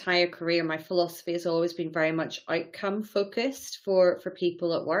entire career, my philosophy has always been very much outcome focused for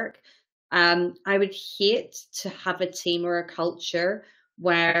people at work. I would hate to have a team or a culture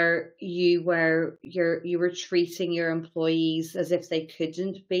where you were treating your employees as if they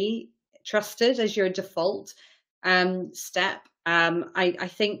couldn't be trusted as your default step. I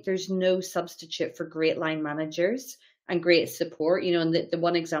think there's no substitute for great line managers and great support. And the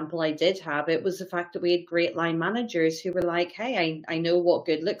one example I did have, it was the fact that we had great line managers who were like, hey, I know what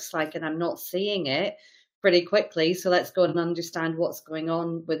good looks like and I'm not seeing it pretty quickly. So let's go and understand what's going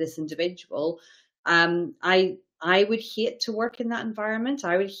on with this individual. I would hate to work in that environment.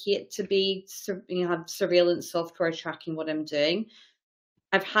 I would hate to be, have surveillance software tracking what I'm doing.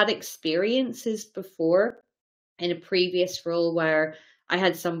 I've had experiences before in a previous role where I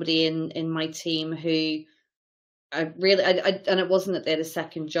had somebody in my team who and it wasn't that they had a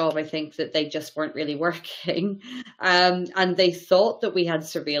second job. I think that they just weren't really working. And they thought that we had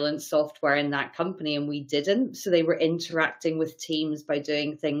surveillance software in that company and we didn't. So they were interacting with teams by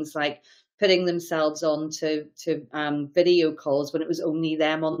doing things like putting themselves on to video calls when it was only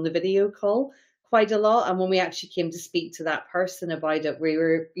them on the video call quite a lot. And when we actually came to speak to that person about it,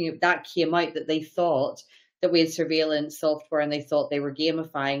 that came out that they thought that we had surveillance software and they thought they were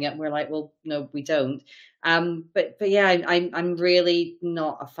gamifying it. And we're like, well, no, we don't. But yeah, I'm really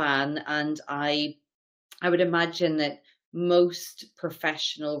not a fan. And I would imagine that most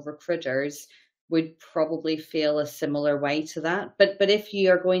professional recruiters would probably feel a similar way to that. But if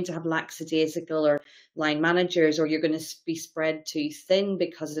you are going to have lackadaisical or line managers, or you're going to be spread too thin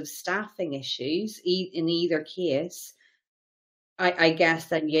because of staffing issues, in either case, I guess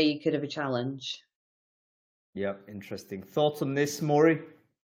then, yeah, you could have a challenge. Yeah, interesting. Thoughts on this, Maury?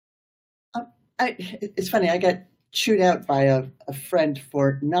 It's funny, I got chewed out by a friend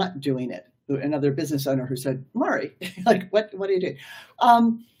for not doing it, another business owner who said, Maury, like, what are you doing?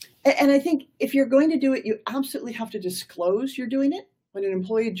 And I think if you're going to do it, you absolutely have to disclose you're doing it. When an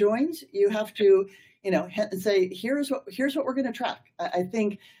employee joins, you have to, say, here's what we're going to track. I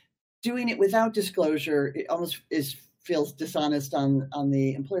think doing it without disclosure, it almost feels dishonest on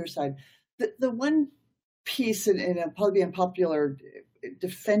the employer side. The one piece, and it'll probably be unpopular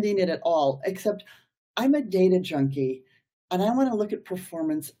defending it at all, except I'm a data junkie and I want to look at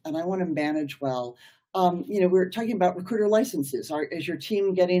performance and I want to manage well. We're talking about recruiter licenses. Is your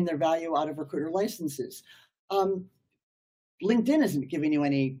team getting their value out of recruiter licenses? LinkedIn isn't giving you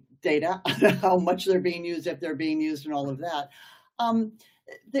any data on how much they're being used, if they're being used, and all of that. To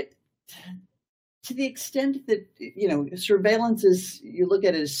the extent that, surveillance is, you look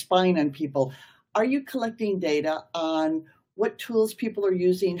at it as spying on people, are you collecting data on what tools people are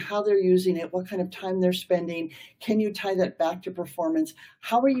using, how they're using it, what kind of time they're spending? Can you tie that back to performance?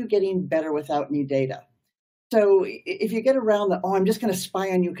 How are you getting better without any data? So if you get around the, I'm just going to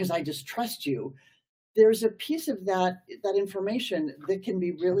spy on you because I just trust you, there's a piece of that information that can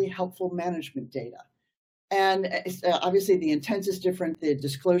be really helpful management data. And obviously the intent is different. The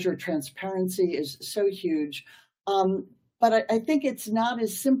disclosure transparency is so huge. But I think it's not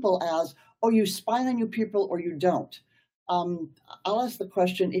as simple as, oh, you spy on your people or you don't. I'll ask the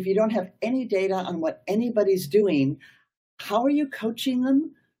question, if you don't have any data on what anybody's doing, how are you coaching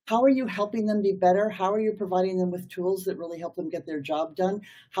them? How are you helping them be better? How are you providing them with tools that really help them get their job done?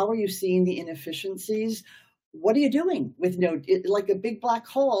 How are you seeing the inefficiencies? What are you doing with like a big black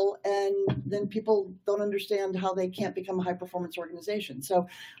hole, and then people don't understand how they can't become a high performance organization. So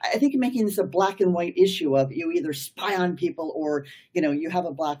I think making this a black and white issue of you either spy on people or, you have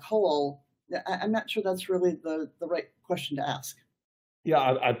a black hole, I'm not sure that's really the right question to ask. Yeah,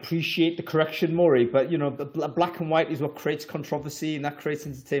 I appreciate the correction, Maury, but the black and white is what creates controversy, and that creates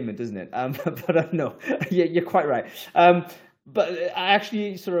entertainment, doesn't it? But no, yeah, you're quite right. But I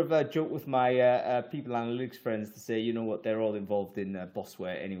actually sort of joke with my people analytics friends to say, you know what, they're all involved in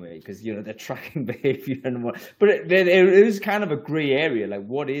bossware anyway, because they're tracking behavior and what. But there is kind of a grey area, like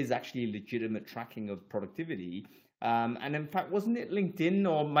what is actually legitimate tracking of productivity. And in fact, wasn't it LinkedIn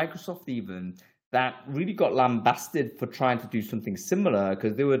or Microsoft even that really got lambasted for trying to do something similar,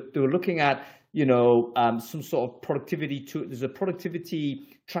 because they were looking at some sort of productivity tool. There's a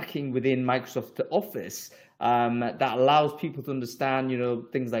productivity tracking within Microsoft Office that allows people to understand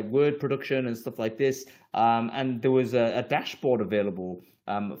things like word production and stuff like this. And there was a dashboard available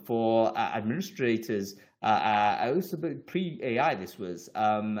for administrators. It was a bit pre-AI. This was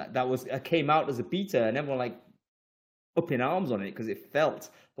that came out as a beta, and everyone up in arms on it because it felt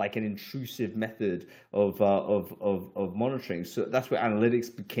like an intrusive method of monitoring. So that's where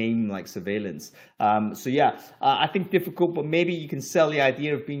analytics became like surveillance. So yeah, I think difficult, but maybe you can sell the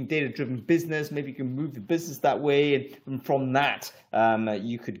idea of being data-driven business. Maybe you can move the business that way, and from that,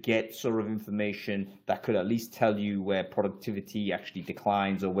 you could get sort of information that could at least tell you where productivity actually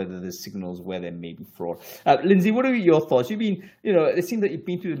declines or whether there's signals where there may be fraud. Lindsay, what are your thoughts? You've been, it seems that you've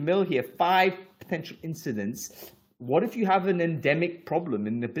been through the mill here, 5 potential incidents. What if you have an endemic problem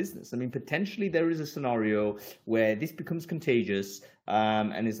in the business? I mean, potentially there is a scenario where this becomes contagious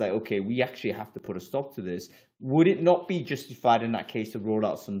and it's like, okay, we actually have to put a stop to this. Would it not be justified in that case to roll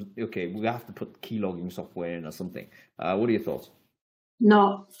out we have to put key logging software in or something? What are your thoughts?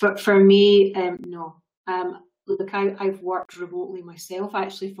 No, for me, no. Look, I've worked remotely myself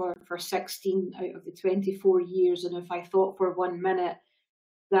actually for 16 out of the 24 years. And if I thought for 1 minute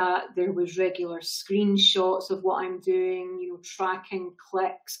that there was regular screenshots of what I'm doing, tracking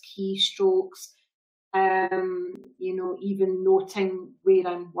clicks, keystrokes, even noting where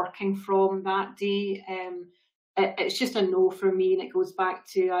I'm working from that day. It's just a no for me, and it goes back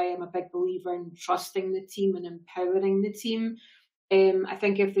to I am a big believer in trusting the team and empowering the team. I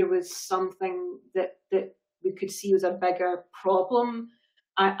think if there was something that we could see was a bigger problem,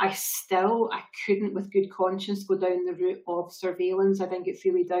 I couldn't with good conscience go down the route of surveillance. I think it's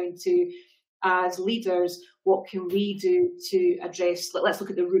really down to, as leaders, what can we do to address, let's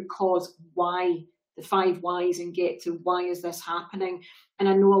look at the root cause, why, the 5 whys, and get to why is this happening. And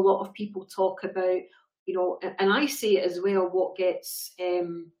I know a lot of people talk about, and I say it as well, what gets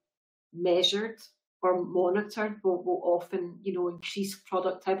measured or monitored will often, increase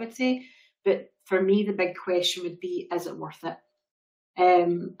productivity. But for me, the big question would be, is it worth it?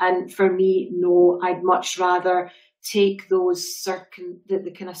 And for me, no, I'd much rather take those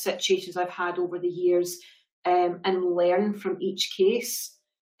the kind of situations I've had over the years and learn from each case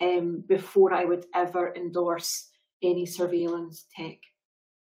before I would ever endorse any surveillance tech.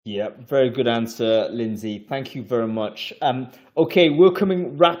 Yeah, very good answer, Lindsay. Thank you very much. Okay, we're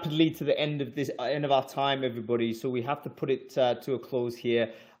coming rapidly to the end of our time, everybody. So we have to put it to a close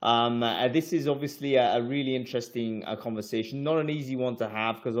here. This is obviously a really interesting conversation, not an easy one to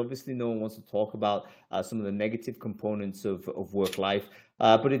have, because obviously no one wants to talk about some of the negative components of work life.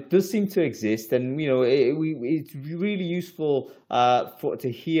 But it does seem to exist, and it's really useful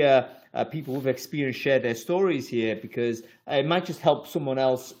to hear people with experience share their stories here, because it might just help someone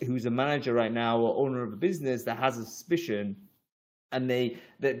else who's a manager right now or owner of a business that has a suspicion, and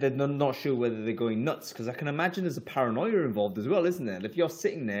they're not sure whether they're going nuts, because I can imagine there's a paranoia involved as well, isn't there? If you're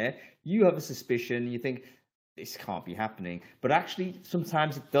sitting there, you have a suspicion, you think, this can't be happening, but actually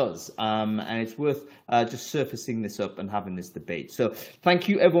sometimes it does, and it's worth just surfacing this up and having this debate. So thank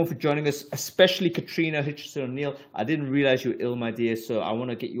you everyone for joining us, especially Katrina Hutchinson O'Neill. I didn't realize you were ill, my dear, so I want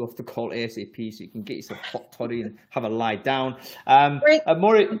to get you off the call ASAP so you can get yourself hot toddy and have a lie down.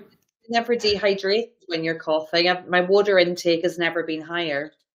 Maury, never dehydrate when you're coughing. My water intake has never been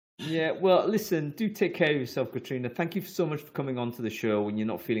higher. Yeah, well, listen, do take care of yourself, Katrina. Thank you so much for coming on to the show when you're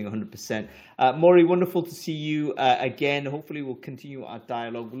not feeling 100%. Maury, wonderful to see you again. Hopefully, we'll continue our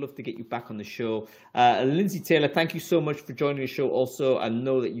dialogue. We'd love to get you back on the show. Lindsay Taylor, thank you so much for joining the show also. I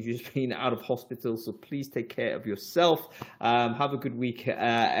know that you've just been out of hospital, so please take care of yourself. Have a good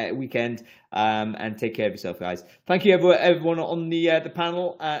weekend. And take care of yourself, guys. Thank you, everyone on the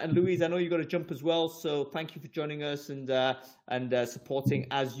panel. And Louise, I know you got to jump as well, so thank you for joining us and supporting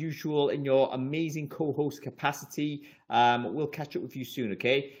as usual in your amazing co-host capacity. We'll catch up with you soon,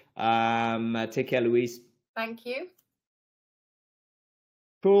 okay? Take care, Louise. Thank you.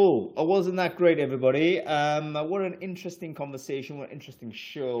 Cool. Wasn't that great, everybody? What an interesting conversation. What an interesting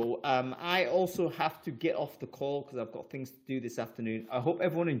show. I also have to get off the call because I've got things to do this afternoon. I hope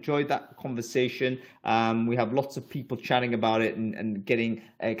everyone enjoyed that conversation. We have lots of people chatting about it and getting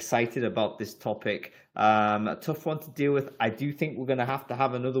excited about this topic. A tough one to deal with. I do think we're going to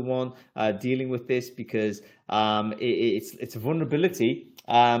have another one dealing with this because it's a vulnerability.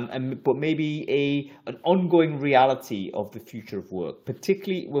 But maybe an ongoing reality of the future of work,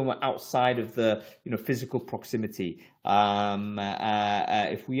 particularly when we're outside of the physical proximity.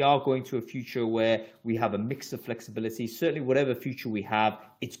 If we are going to a future where we have a mix of flexibility, certainly whatever future we have,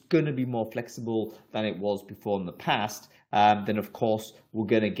 it's going to be more flexible than it was before in the past. Then of course we're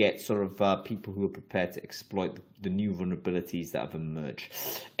going to get sort of people who are prepared to exploit the new vulnerabilities that have emerged.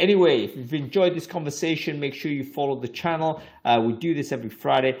 Anyway, if you've enjoyed this conversation, make sure you follow the channel. We do this every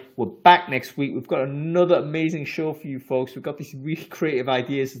Friday. We're back next week. We've got another amazing show for you folks. We've got these really creative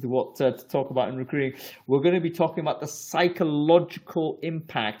ideas as to what to talk about in recruiting. We're going to be talking about the psychological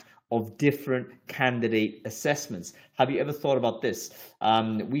impact of different candidate assessments. Have you ever thought about this?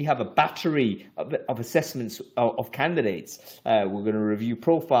 We have a battery of assessments of candidates. We're going to review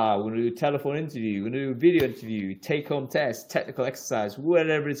profile, we're going to do a telephone interview, we're going to do a video interview, take-home test, technical exercise,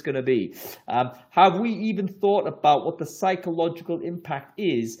 whatever it's going to be. Have we even thought about what the psychological impact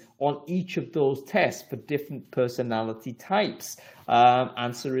is on each of those tests for different personality types?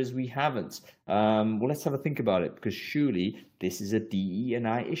 Answer is we haven't. Well, let's have a think about it because surely this is a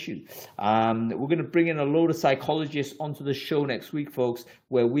DE&I issue. We're going to bring in a load of psychologists onto the show next week, folks,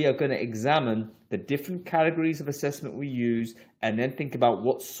 where we are going to examine the different categories of assessment we use and then think about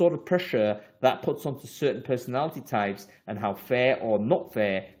what sort of pressure that puts onto certain personality types and how fair or not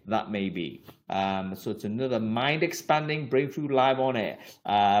fair that may be. So it's another mind-expanding Brainfood Live on air.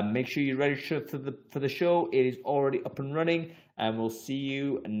 Make sure you register for the show. It is already up and running, and we'll see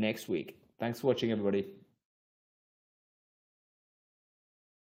you next week. Thanks for watching, everybody.